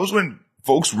when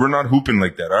folks were not hooping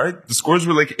like that, all right? The scores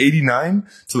were like 89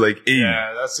 to like 80.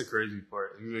 Yeah, that's the crazy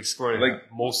part. He was like scoring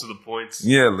like most of the points.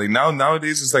 Yeah, like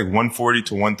nowadays it's like 140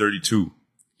 to 132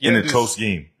 in a close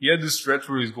game. He had this stretch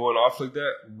where he's going off like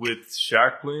that with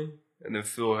Shaq playing, and then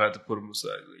Phil had to put him aside.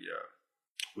 Like,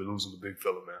 yeah, we're losing the big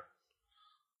fella, man.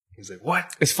 He's like,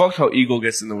 what? It's fucked how ego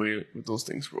gets in the way with those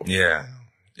things, bro. Yeah.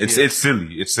 It's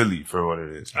silly. It's silly for what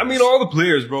it is. I mean, all the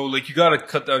players, bro, like you gotta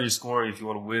cut down your scoring if you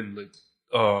want to win.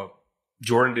 Like,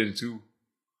 Jordan did it too.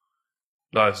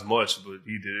 Not as much, but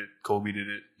he did it. Kobe did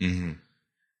it. Mm-hmm.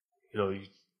 You know,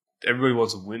 everybody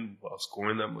wants to win while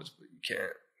scoring that much, but you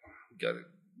can't. You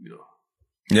gotta,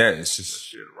 Yeah, it's just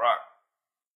shit rock.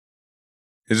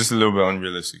 It's just a little bit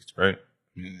unrealistic, right?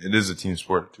 I mean, it is a team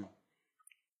sport too.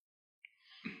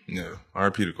 Yeah,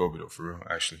 RIP to Kobe though, for real.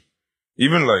 Actually,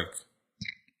 even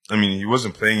he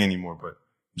wasn't playing anymore, but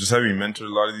just having mentored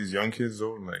a lot of these young kids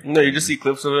though, like No, you just see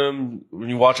clips of him when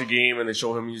you watch a game and they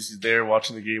show him he's there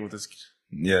watching the game with his.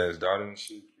 Yeah, his daughter and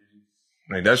shit.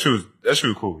 Like that shit was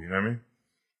cool. You know what I mean?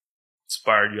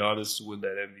 Inspired Giannis to win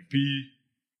that MVP,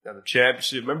 got the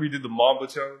championship. Remember he did the Mamba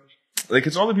challenge? Like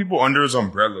it's all the people under his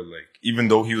umbrella. Like even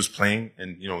though he was playing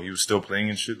and he was still playing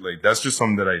and shit. Like that's just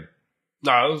something that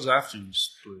Nah, it was after you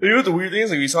split. You know what the weird thing is?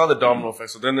 Like we saw the domino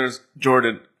effect. So then there's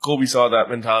Jordan. Kobe saw that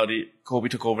mentality. Kobe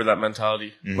took over that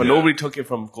mentality, but nobody took it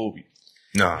from Kobe.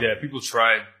 Nah. Yeah, people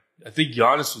tried. I think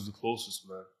Giannis was the closest,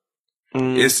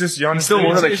 man. It's just Giannis. He still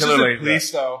wasn't a It's killer just like play that.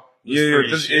 style.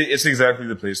 It's exactly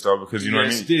the play style because you know what I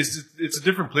mean. It's a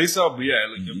different play style, but yeah,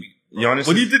 like Giannis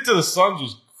what he did to the Suns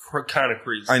was kind of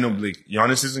crazy. I know, Blake.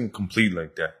 Giannis isn't complete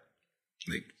like that.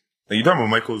 Like you're talking about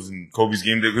Michael's and Kobe's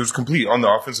game. It was complete on the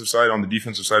offensive side. On the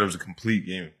defensive side, it was a complete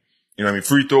game. You know what I mean?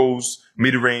 Free throws,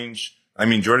 mid range. I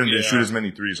mean, Jordan didn't shoot as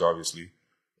many threes, obviously,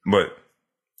 but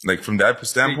like from that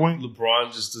standpoint,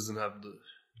 LeBron just doesn't have the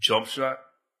jump shot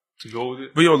to go with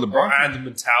it. But yo, LeBron and the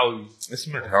mentality. It's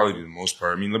the mentality for the most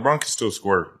part. I mean, LeBron can still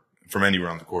score from anywhere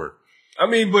on the court. I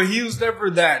mean, but he was never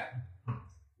that.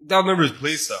 That was never his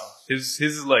play style. His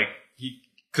is like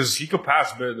because he could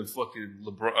pass better than fucking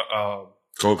LeBron,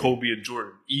 Kobe and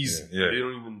Jordan. Easy. Yeah. They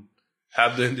don't even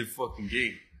have that in their fucking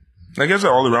game. Like as an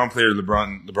all-around player,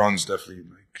 LeBron's definitely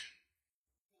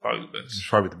Probably the best. he's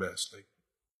probably the best.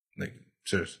 Like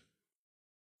serious.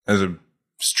 As a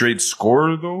straight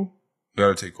scorer, though, you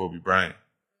gotta take Kobe Bryant.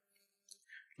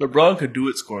 LeBron could do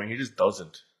it scoring. He just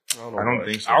doesn't. I don't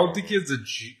think so. I don't think he has a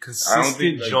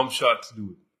consistent jump shot to do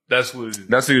it. That's what it is.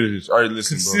 That's what it is. All right,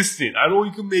 listen, Consistent. I know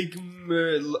you can make him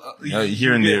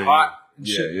here and there, hot. And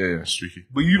Yeah, streaky.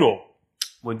 But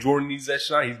when Jordan needs that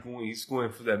shot, he's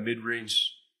going for that mid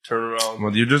range turnaround.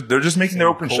 Well, they're just making their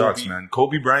open Kobe. shots, man.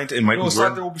 Kobe Bryant and Michael No, it's not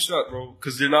Jordan. their open shot, bro.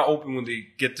 Because they're not open when they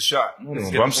get the shot. No, It's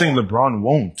but get I'm the saying ball. LeBron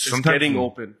won't. It's Sometimes getting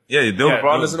open. Yeah,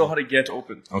 LeBron doesn't know how to get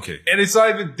open. Okay, And it's not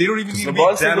even. They don't even need to be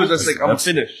LeBron's that thing was open. just like, I'm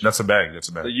finished. That's a bag. That's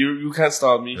a bag. Like, you can't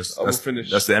stop me. That's, I'm that's,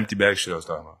 finished. that's the empty bag shit I was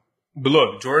talking about. But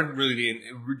look, Jordan really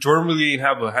didn't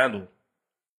have a handle.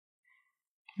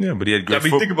 Yeah, but he had great. I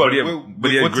mean, think about it. But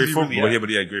he had What great did he footwork. really have? But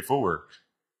he had great footwork,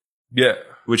 Yeah,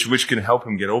 which can help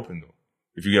him get open though.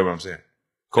 If you get what I'm saying.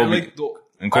 Kobe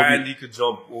and Kobe- he could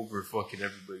jump over fucking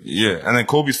everybody. Yeah, and then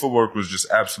Kobe's footwork was just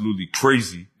absolutely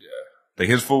crazy. Yeah. Like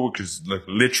his footwork is like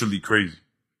literally crazy.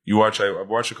 You watch, I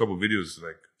watched a couple videos.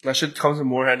 Like, that shit comes in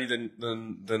more handy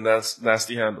than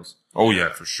nasty handles. oh yeah,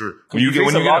 for sure. When you get a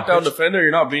in a lockdown pinch- defender,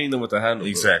 you're not beating them with a handle.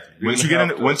 exactly. Bro.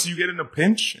 Once you get in a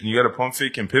pinch and you got to pump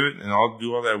fake and pivot and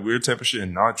do all that weird type of shit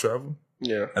and not travel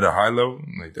Yeah. at a high level,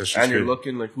 like that's just And you're crazy.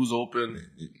 looking like who's open.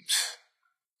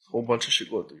 Whole bunch of shit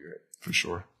going through your head. For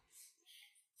sure.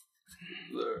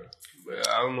 But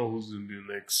I don't know who's gonna be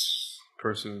the next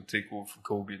person to take over for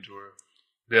Kobe and Jordan.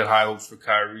 They're high hopes for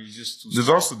Kyrie. He's just too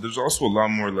There's also a lot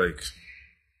more like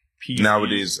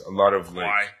nowadays a lot of like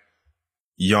Why?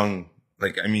 young,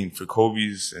 like, I mean, for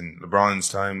Kobe's and LeBron's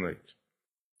time, like,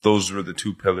 those were the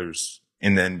two pillars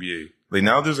in the NBA. Like,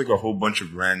 now there's like a whole bunch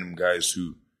of random guys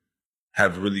who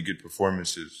have really good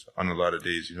performances on a lot of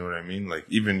days. You know what I mean? Like,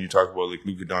 even you talk about like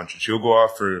Luka Doncic, he'll go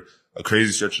off for a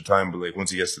crazy stretch of time, but like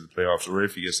once he gets to the playoffs, or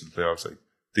if he gets to the playoffs, like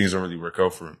things don't really work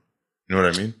out for him. You know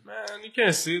what I mean? Man, you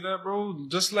can't say that, bro.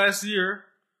 Just last year,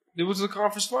 it was the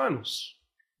conference finals.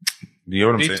 You know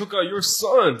what I'm They saying? took out your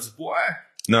Suns, boy.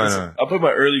 No. I'll put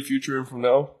my early future in from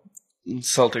now.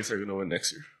 Celtics are going to win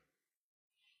next year.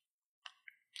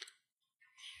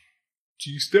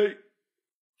 G-State.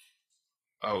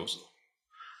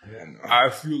 I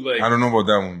feel like I don't know about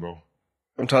that one, bro.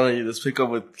 I'm telling you, this pickup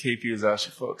with KP is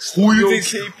actually fucked. Who you Yo,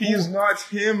 think KP is not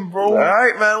him, bro? All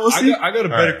right, man. We'll see. I got a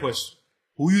better Alright. question.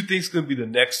 Who you think's gonna be the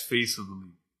next face of the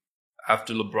league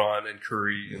after LeBron and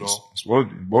Curry? You know, It's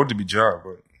about to be Ja,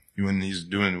 but he's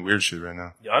doing weird shit right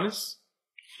now. Giannis.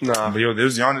 Nah. But yo,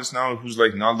 there's Giannis now who's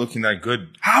like not looking that good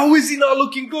How is he not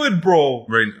looking good, bro?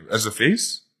 right as a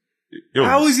face. Yo,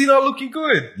 How is he not looking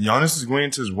good, Giannis is going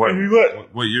into his what year?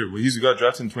 Well, he's got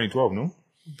drafted in 2012, no?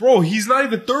 bro? He's not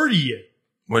even 30 yet.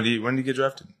 When did he get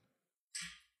drafted?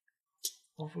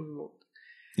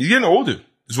 He's getting older.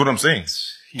 Is what I'm saying.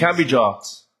 Can't be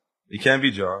Jocks. He can't be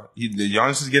Ja.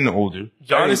 Giannis is getting older.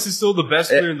 Giannis is still the best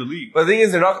player in the league. But the thing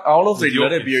is, they're not. I don't know if With they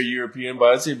let it Jokic. be a European, but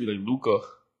I'd say it'd be like Luca.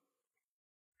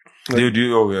 Dude,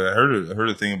 oh yeah, I heard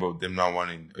a thing about them not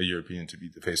wanting a European to be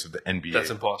the face of the NBA. That's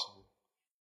impossible.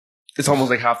 It's almost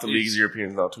like half the league is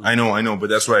Europeans now too. I know, but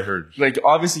that's what I heard. Like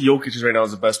obviously, Jokic is right now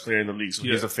is the best player in the league, so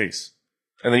Yeah. he's a face.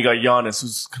 And then you got Giannis,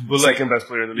 who's the But like- second best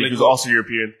player in the league, like- who's also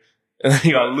European. And then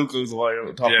you got Luca, who's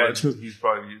the top Yeah, five too. he's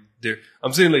probably there.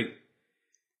 I'm saying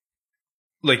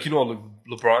like you know,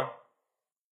 LeBron,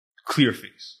 clear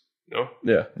face. You know,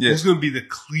 Yeah. who's gonna be the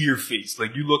clear face?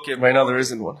 Like you look at Right now, there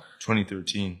isn't one.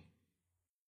 2013.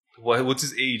 what's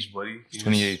his age, buddy? He's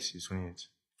 28. He's 28.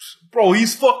 Bro,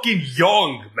 he's fucking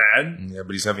young, man. Yeah,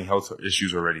 but he's having health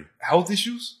issues already. Health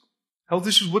issues? Health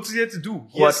issues? What does he have to do?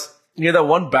 What? He had that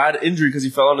one bad injury because he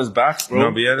fell on his back, bro.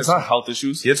 No, but yeah, it's that's- not health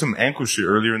issues. He had some ankle shit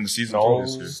earlier in the season. No.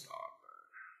 too, this year.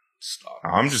 Stop.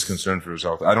 I'm just concerned for his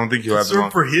health. I don't think he'll have the Concerned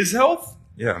long. for his health?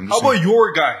 Yeah, I'm How just about saying.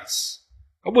 your guys?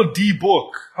 How about D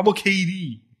Book? How about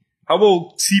KD? How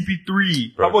about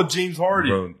CP3? Bro. How about James Harden?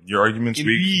 Bro, your argument's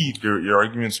weak. Embiid. Your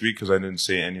argument's weak because I didn't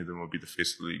say any of them would be the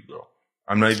face of the league, bro.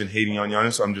 I'm not even hating on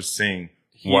Giannis. I'm just saying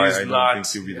why is I don't not think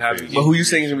he'll be the having- face. But who you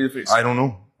saying is gonna be the face? I don't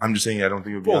know. I'm just saying I don't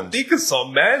think it'll be Bro, honest. think of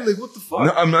something, man. Like, what the fuck?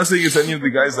 No, I'm not saying it's any of the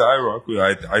guys that I rock with.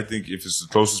 I think if it's the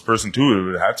closest person to it, it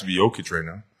would have to be Jokic right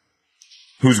now.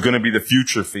 Who's going to be the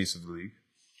future face of the league?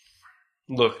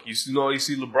 Look, you see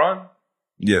LeBron?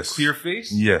 Yes. Clear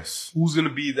face? Yes. Who's going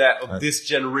to be that of this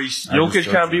generation? I just Jokic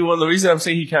judge can't be him. one. The reason I'm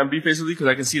saying he can't be face of the league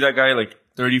because I can see that guy like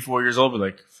 34 years old, but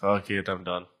like, fuck it, I'm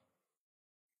done.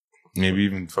 Maybe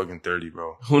even fucking 30,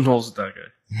 bro. Who knows with that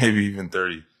guy? Maybe even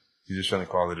 30. He's just trying to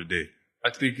call it a day. I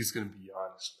think it's going to be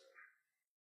honest.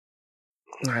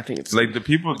 I think it's Like the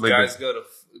people, like Guy's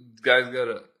got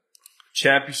a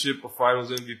championship, a finals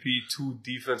MVP, 2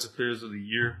 defensive players of the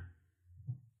year.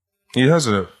 he has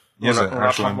an we're not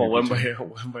actual talking about MVP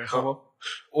too. Wembayama.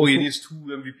 Oh, he needs 2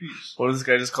 MVPs. What if this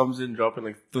guy just comes in dropping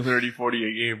like 30, 40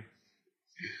 a game?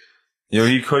 Yo,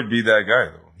 he could be that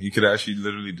guy though. He could actually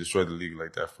literally destroy the league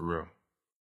like that for real.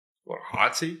 What a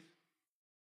hot take?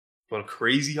 What a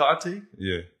crazy hot take?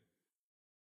 Yeah.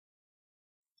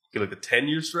 Get like a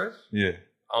 10-year stretch? Yeah.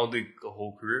 I don't think a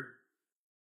whole career.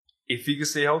 If he can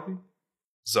stay healthy,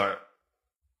 Zion.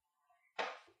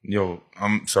 Yo,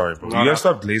 I'm sorry, bro. No, You no. gotta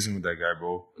stop glazing with that guy,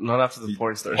 bro. Not after the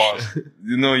porn star Pause. shit.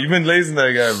 You know, you've been glazing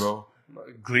that guy, bro.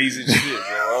 Glazing shit, bro.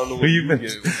 I don't know what You've you been-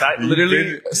 get. That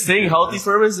literally staying healthy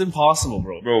for him is impossible,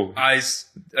 bro. Bro, I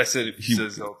said if he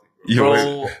stays healthy. yo,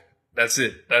 Bro, That's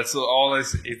it. That's all I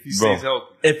said. If he Bro. stays healthy.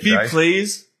 if he Right.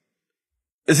 plays,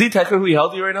 is he technically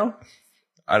healthy right now?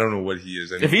 I don't know what he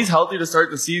is anymore. If he's healthy to start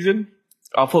the season,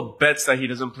 I'll put bets that he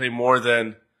doesn't play more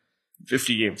than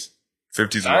 50 games.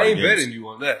 50 is a lot I of ain't games. betting you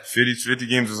on that. 50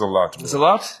 games is a lot, bro. It's a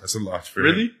lot? That's a lot for him.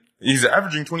 Really? He's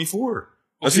averaging 24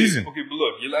 a Okay, season. Okay, but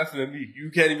look, you're laughing at me. You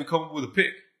can't even come up with a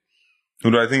pick.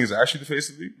 Who do I think is actually the face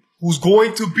of the league? Who's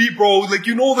going to be, bro? Like,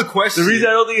 you know the question. The reason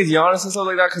I don't think it's Giannis and stuff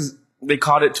like that, because they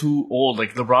caught it too old.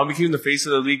 Like, LeBron became the face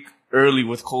of the league early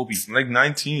with Kobe. Like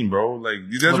 19, bro. Like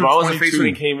these guys LeBron were was 22. the face when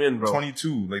he came in, bro.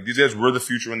 22. Like these guys were the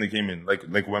future when they came in. Like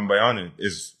when Bayana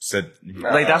is said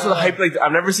Like, that's what the hype, like,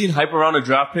 I've never seen hype around a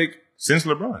draft pick since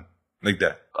LeBron. Like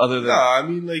that. other than, Nah, I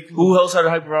mean, like, who else had a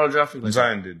hype around a draft pick like that?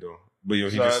 Zion did though. But yo,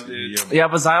 he Zion just did. yeah. Yeah,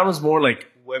 but Zion was more like,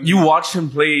 Wemby. you watched him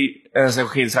play, and it's like,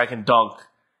 okay, this guy can dunk.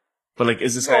 But like,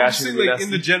 is this No, guy I'm actually saying, really like, in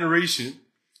the nasty? generation,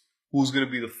 who's going to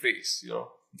be the face, you know?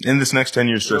 In this next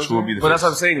 10-year stretch, who will be the But that's face? what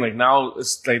I'm saying. Like, now,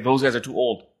 it's like, those guys are too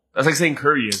old. That's like saying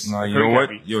Curry is. Nah, you Curry know what?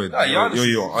 can't be. Yo, Nah,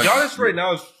 Giannis, Giannis right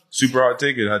now is super hot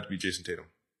take. It had to be Jason Tatum.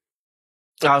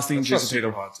 I was thinking that's Jason not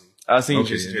Tatum. super hot take. I was thinking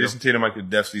Okay, Jason Tatum. Jason Tatum, I could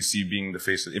definitely see being the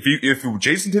face. If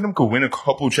Jason Tatum could win a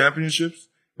couple championships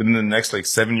within the next like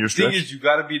 7-year The stretch, thing is, you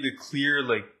got to be the clear,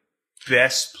 like,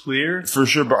 best player for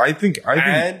sure. But I think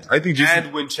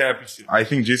and win championship. I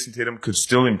think Jason Tatum could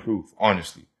still improve.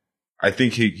 Honestly, I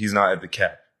think he's not at the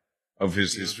cap of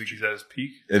his. You think he's at his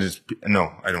peak? It is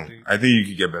no, I don't. I think you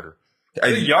could get better.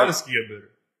 I think Giannis can get better.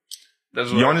 That's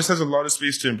what Giannis has a lot of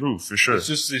space to improve for sure. It's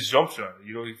just his jump shot.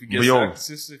 You know, if he But gets yo, that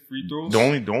consistent free throws.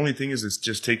 The only thing is, it's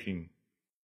just taking.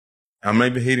 I'm not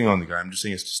even hating on the guy. I'm just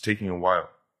saying it's just taking a while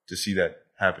to see that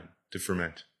happen, to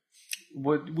ferment.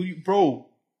 What bro?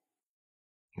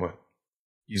 What?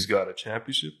 He's got a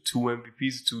championship, 2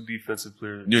 MVPs, 2 defensive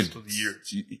players Dude, of the year.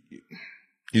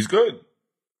 He's good.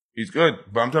 He's good.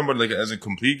 But I'm talking about like as a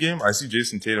complete game. I see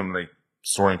Jason Tatum like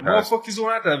soaring past. Motherfuckers don't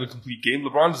have to have a complete game.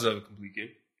 LeBron doesn't have a complete game.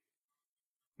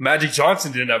 Magic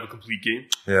Johnson didn't have a complete game.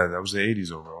 Yeah, that was the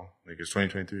 80s overall. Like it's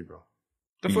 2023, bro.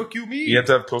 The fuck you mean? You have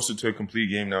to have closer to a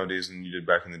complete game nowadays than you did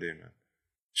back in the day, man.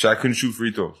 Shaq couldn't shoot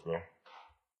free throws, bro.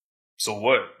 So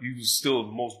what? He was still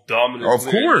the most dominant. Of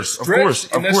player. course, of Stretch, course,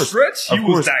 in of that course, stretch, he of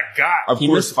was course. that guy. Of He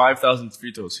course. missed 5,000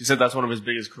 free throws. He said that's one of his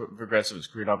biggest regrets of his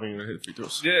career, not being able to hit free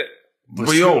throws. Yeah. But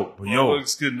still, yo,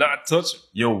 motherfuckers could not touch him.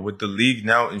 Yo, with the league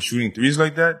now and shooting threes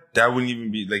like that, that wouldn't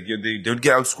even be like they would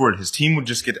get outscored. His team would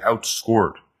just get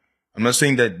outscored. I'm not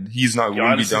saying that he's not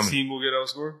going to be Giannis' dominant. team will get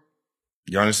outscored.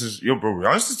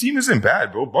 Giannis' team isn't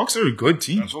bad, bro. Bucks are a good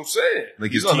team. That's what I'm saying.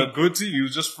 Like, he's his on team- a good team. He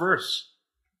was just first.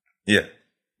 Yeah.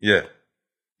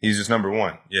 He's just number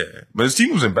one. Yeah. But his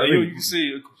team wasn't bad. But you can say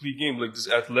a complete game. Like, does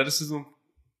athleticism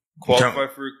qualify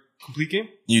for a complete game?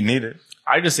 You need it.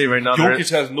 I just say right now, Jokic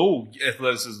has no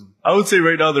athleticism. I would say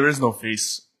right now there is no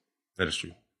face. That is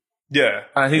true. Yeah.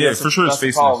 And I think Yeah, that's for sure that's it's the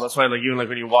faceless. problem. That's why, like, even like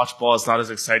when you watch ball, it's not as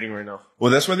exciting right now.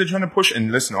 Well, that's why they're trying to push.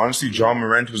 And listen, honestly, John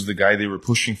Morant was the guy they were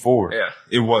pushing forward. Yeah.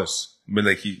 It was. But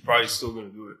like Probably still going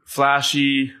to do it.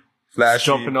 Flashy, flashy,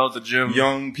 jumping out the gym.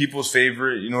 young people's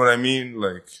favorite. You know what I mean?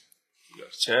 Like, Got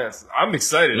a chance. I'm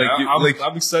excited. Like,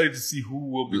 I'm excited to see who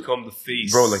will become the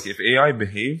face. bro, like if AI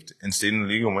behaved and stayed in the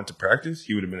league and went to practice,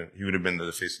 he would have been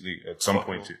the face of the league at some Fuck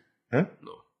point no. too. Huh?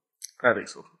 No. I think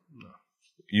so.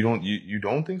 You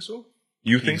don't think so?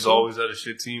 You think He's so? always had a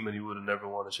shit team and he would have never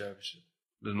won a championship.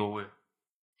 There's no way.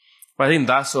 But I think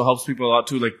that still helps people a lot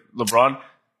too. Like LeBron,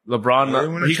 Yeah, they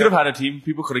won a he could have had a team.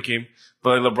 People could have came,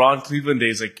 but like LeBron Cleveland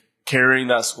days, like carrying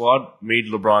that squad made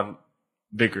LeBron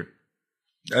bigger.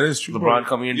 That is true. LeBron bro.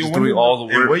 coming in, Yo, just when doing did- all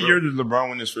the And work, what bro. year did LeBron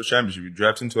win his first championship? He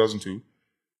drafted in 2002.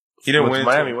 He didn't Went win to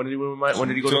Miami. until When did he win with Miami? When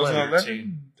did he go to Miami?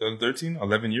 2011? 2013?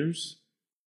 11 years?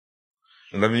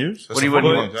 11 years? That's What do you a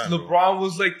fucking want? long time, bro. LeBron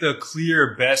was like the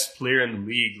clear best player in the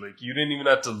league. Like, you didn't even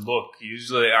have to look. He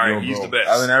was like, all right, Yo, he's bro, the best.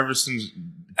 Allen Iverson's.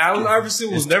 Allen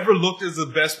Iverson was never looked as the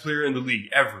best player in the league,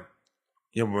 ever.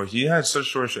 Yeah, bro, he had such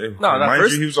short. No, that mind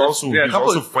first, you, he was also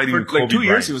fighting for with Kobe like 2 years.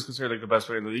 Bryant. He was considered like the best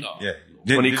player in the league. Yeah.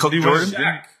 When he cooked Jordan?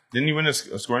 Didn't he win a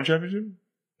scoring championship?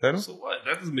 Title? So what?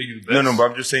 That doesn't make you the best. No, but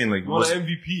I'm just saying, like, He won was, an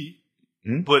MVP,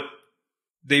 Hmm? but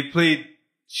they played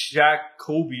Shaq,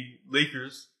 Kobe,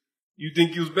 Lakers. You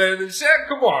think he was better than Shaq?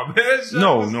 Come on, man.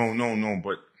 Shaq no,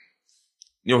 but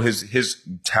his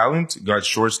talent got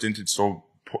short stinted so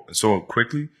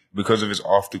quickly because of his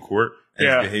off the court and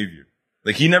Yeah. his behavior.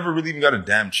 Like he never really even got a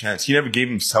damn chance. He never gave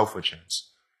himself a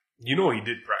chance. You know he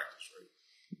did practice, right?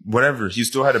 Whatever. He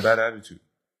still had a bad attitude.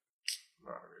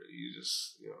 Not really. You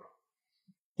just,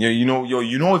 Yeah, you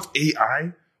know if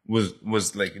AI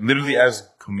was like literally as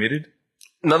committed.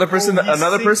 Another person, Bro, he's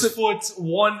another 6 person,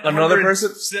 foot, another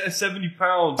person- 70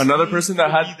 pounds. another He person that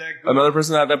could had be that good. another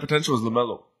person that had that potential was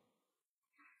LaMelo.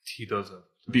 He does have.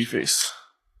 B-face.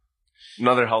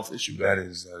 Another health issue. That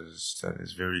is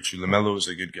very true. LaMelo is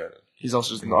a good guy. He's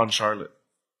also just on Charlotte.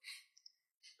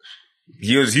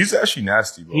 He's actually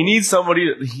nasty, bro. He needs somebody.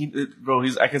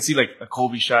 I can see like a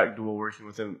Kobe Shaq duo working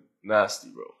with him. Nasty,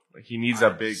 bro. Like he needs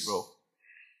that big, bro.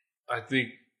 I think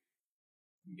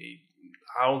maybe.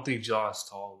 I don't think Ja is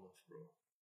tall enough, bro.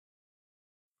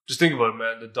 Just think about it,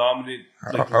 man. The dominant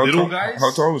little guys.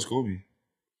 How tall was Kobe?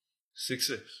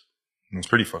 6'6". It's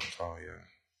pretty fucking tall, yeah.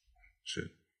 Shit.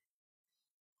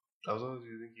 How tall do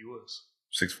you think he was?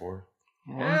 6'4".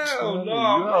 Hell no.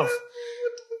 What the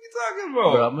fuck you talking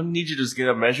about? Bro, I'm gonna need you to just get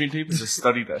a measuring tape and just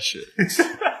study that shit.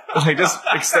 Like just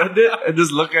extend it and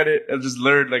just look at it and just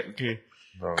learn. Like okay,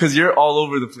 Bro, because you're all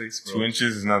over the place, bro. 2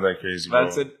 inches is not that crazy, bro.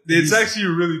 That's it. It's actually a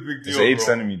really big deal. It's 8 bro.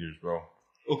 centimeters, bro.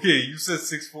 Okay, you said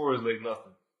 6'4" is like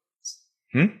nothing.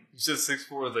 Hmm? You said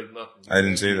 6'4" is like nothing. I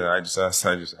didn't say that. I just asked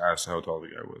how tall the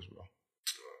guy was, bro.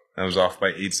 I was off by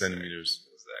 8 centimeters.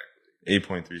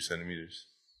 Exactly. 8.3 centimeters.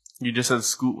 You just said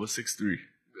Scoot was 6'3".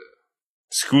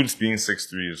 Scoots being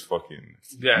 6'3" is fucking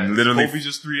Yeah, literally. Kobe's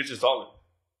just 3 inches taller.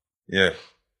 Yeah,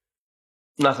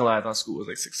 Not gonna lie, I thought Scoot was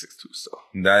like 6'2". So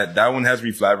that one has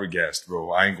me flabbergasted,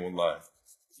 bro. I ain't gonna lie.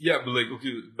 Yeah, but like,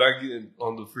 okay, back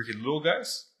on the freaking little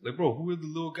guys, like, bro, who are the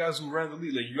little guys who ran the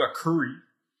league? Like, you got Curry,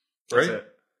 that's right? it.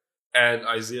 And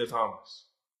Isaiah Thomas.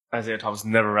 Isaiah Thomas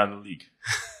never ran the league.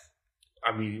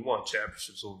 I mean, he won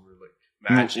championships over like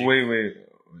Magic. Wait.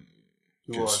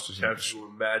 He won Just- championships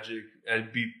over Magic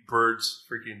and beat Birds,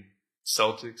 freaking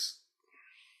Celtics.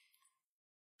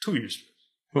 2 years.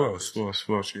 Who else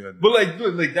you had? But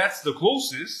like that's the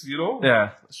closest, you know.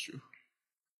 Yeah, that's true.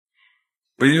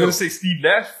 But you're gonna say Steve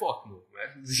Nash? Fuck no,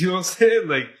 man. You know what I'm saying?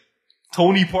 Like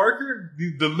Tony Parker,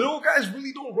 the little guys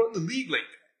really don't run the league like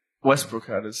Westbrook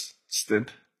had his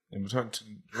stint. Westbrook.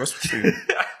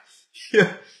 that.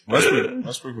 Yeah.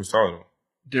 Westbrook was tall though.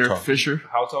 Derek Tall. Fisher.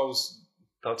 How tall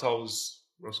was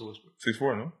Russell Westbrook?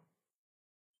 6'4", no?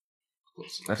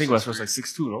 Close. I think Westbrook's like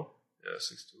 6'2", no? Yeah,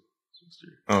 6'2", 6'3".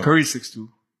 Oh. Curry's 6'2".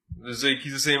 It's like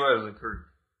he's the same height as like Curry.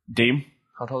 Dame?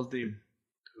 How tall is Dame?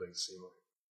 Like the same height.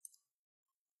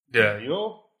 Yeah, you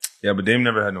know. Yeah, but Dame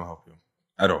never had no help, yo,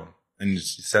 at all, and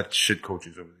just set shit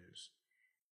coaches over the years.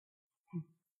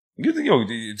 You think,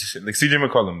 like CJ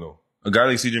McCollum though, a guy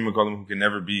like CJ McCollum who can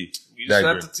never be You that just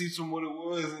have great. to teach him what it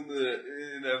was in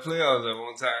that playoffs at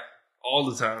one time, all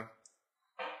the time.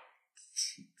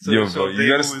 Yo, bro, you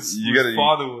gotta- his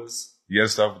father was. You gotta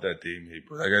stop with that Dame hate,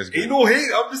 bro. That guy's good. Ain't no hate.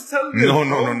 I'm just telling you. No.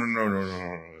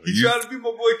 bro. He You- tried to be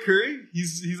my boy Curry.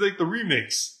 He's like the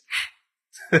remix.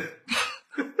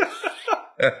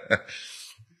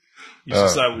 You should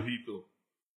side with Heat though.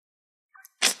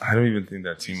 I don't even think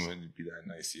that team would be that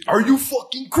nice either. Are you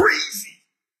fucking crazy?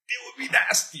 It would be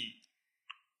nasty.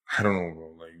 I don't know, bro.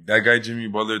 Like that guy Jimmy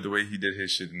Butler, the way he did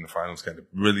his shit in the finals, kind of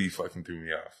really fucking threw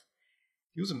me off.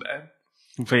 He wasn't bad.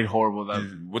 He played horrible that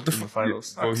What the in the fuck?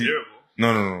 finals. Not terrible.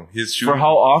 No. His shooting. For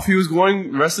how off he was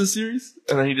going the rest of the series,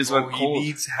 and then he just Bro, went he cold.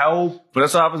 needs help. But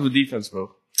that's what happens with defense,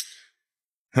 bro.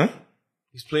 Huh?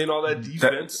 He's playing all that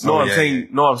defense. No, Oh, I'm yeah, saying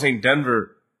I'm saying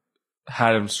Denver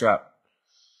had him strapped.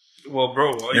 Well,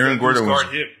 bro, all you Aaron gotta do is Gordon was-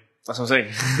 guard him. That's what I'm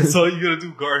saying. That's all you gotta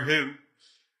do, guard him.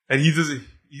 And he doesn't.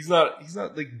 He's not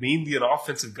like mainly an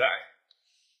offensive guy.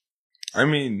 I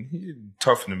mean, he's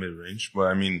tough in the mid range, but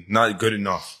I mean, not good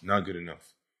enough. Not good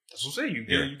enough. That's what I'm saying.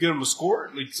 Yeah. You get him a score,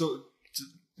 like so,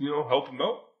 to, help him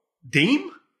out.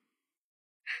 Dame,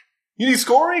 you need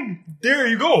scoring. There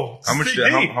you go. How much? Say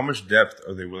Dame. How much depth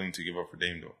are they willing to give up for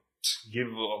Dame though? Give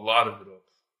a lot of it up.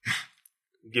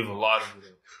 Give a lot of it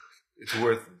up. It's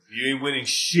worth it. You ain't winning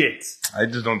shit. I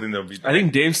just don't think they'll be. I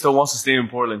think Dame still wants to stay in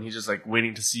Portland. He's just like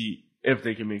waiting to see if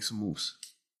they can make some moves.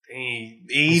 Ain't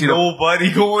See,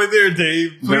 nobody going there,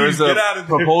 Dave. There Please was get a out of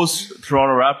there. proposed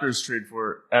Toronto Raptors trade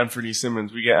for Anthony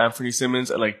Simmons. We get Anthony Simmons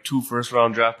at like 2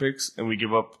 first-round draft picks, and we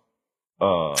give up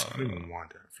I don't even want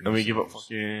that. for and we these give up teams.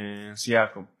 fucking Siakam. I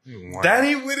don't even want That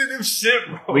ain't winning him shit,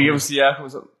 bro. We give him Siakam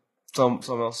and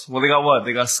something else. Well, they got what?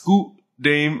 They got Scoot,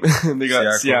 Dame, and they got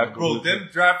Siakam. Siakam. Bro, them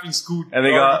drafting Scoot And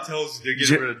they already got tells you they're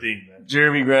getting rid of Dame, man.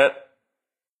 Jeremy Grant.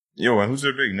 Yo, and who's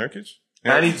their big Nurkic?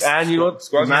 And you know what?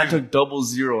 Squad's Man not even- took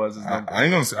 00 as his I number.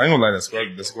 ain't gonna lie.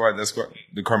 That squad,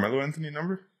 the Carmelo Anthony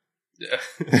number. Yeah.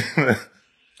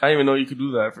 I didn't even know you could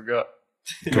do that. I forgot.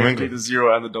 Kaminga. Take the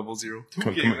 0 and the 00.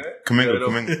 Okay, man.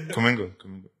 Kaminga.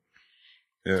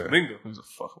 Yeah. Kuminga. Who's a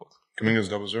fuck about? Kuminga's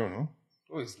 00, no?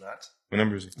 No, he's not. What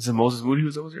number is he? Is it Moses Moody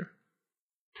who's 00? Kuminga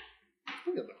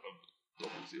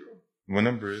double zero. What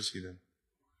number is he then?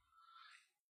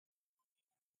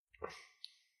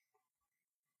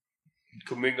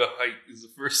 Kuminga height is the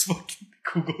first fucking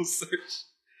Google search.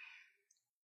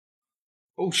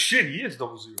 Oh shit, he is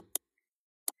 00.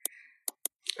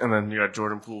 And then you got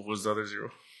Jordan Poole was the other 0.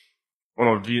 Oh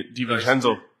no,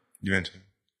 DiVincenzo. Juventus.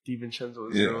 DiVincenzo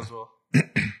is Yeah. 0 as well. Yeah.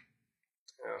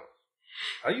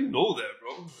 How you know that,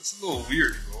 bro? That's a little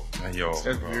weird, bro. Yo,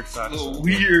 That's bro. weird A facts. little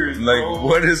weird, Like, bro.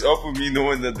 what is up with me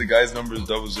knowing that the guy's number is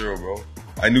 00, bro?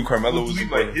 I knew Carmelo was the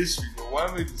Delete my brother. history, bro. Why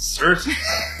am I even searching?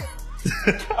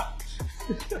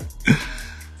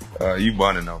 You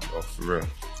bonding out, bro, for real.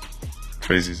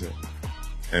 Crazy shit.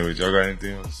 Anyways, y'all got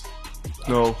anything else?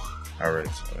 No. All right.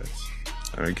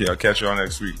 I'll catch y'all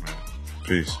next week, man.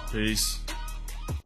 Peace. Peace.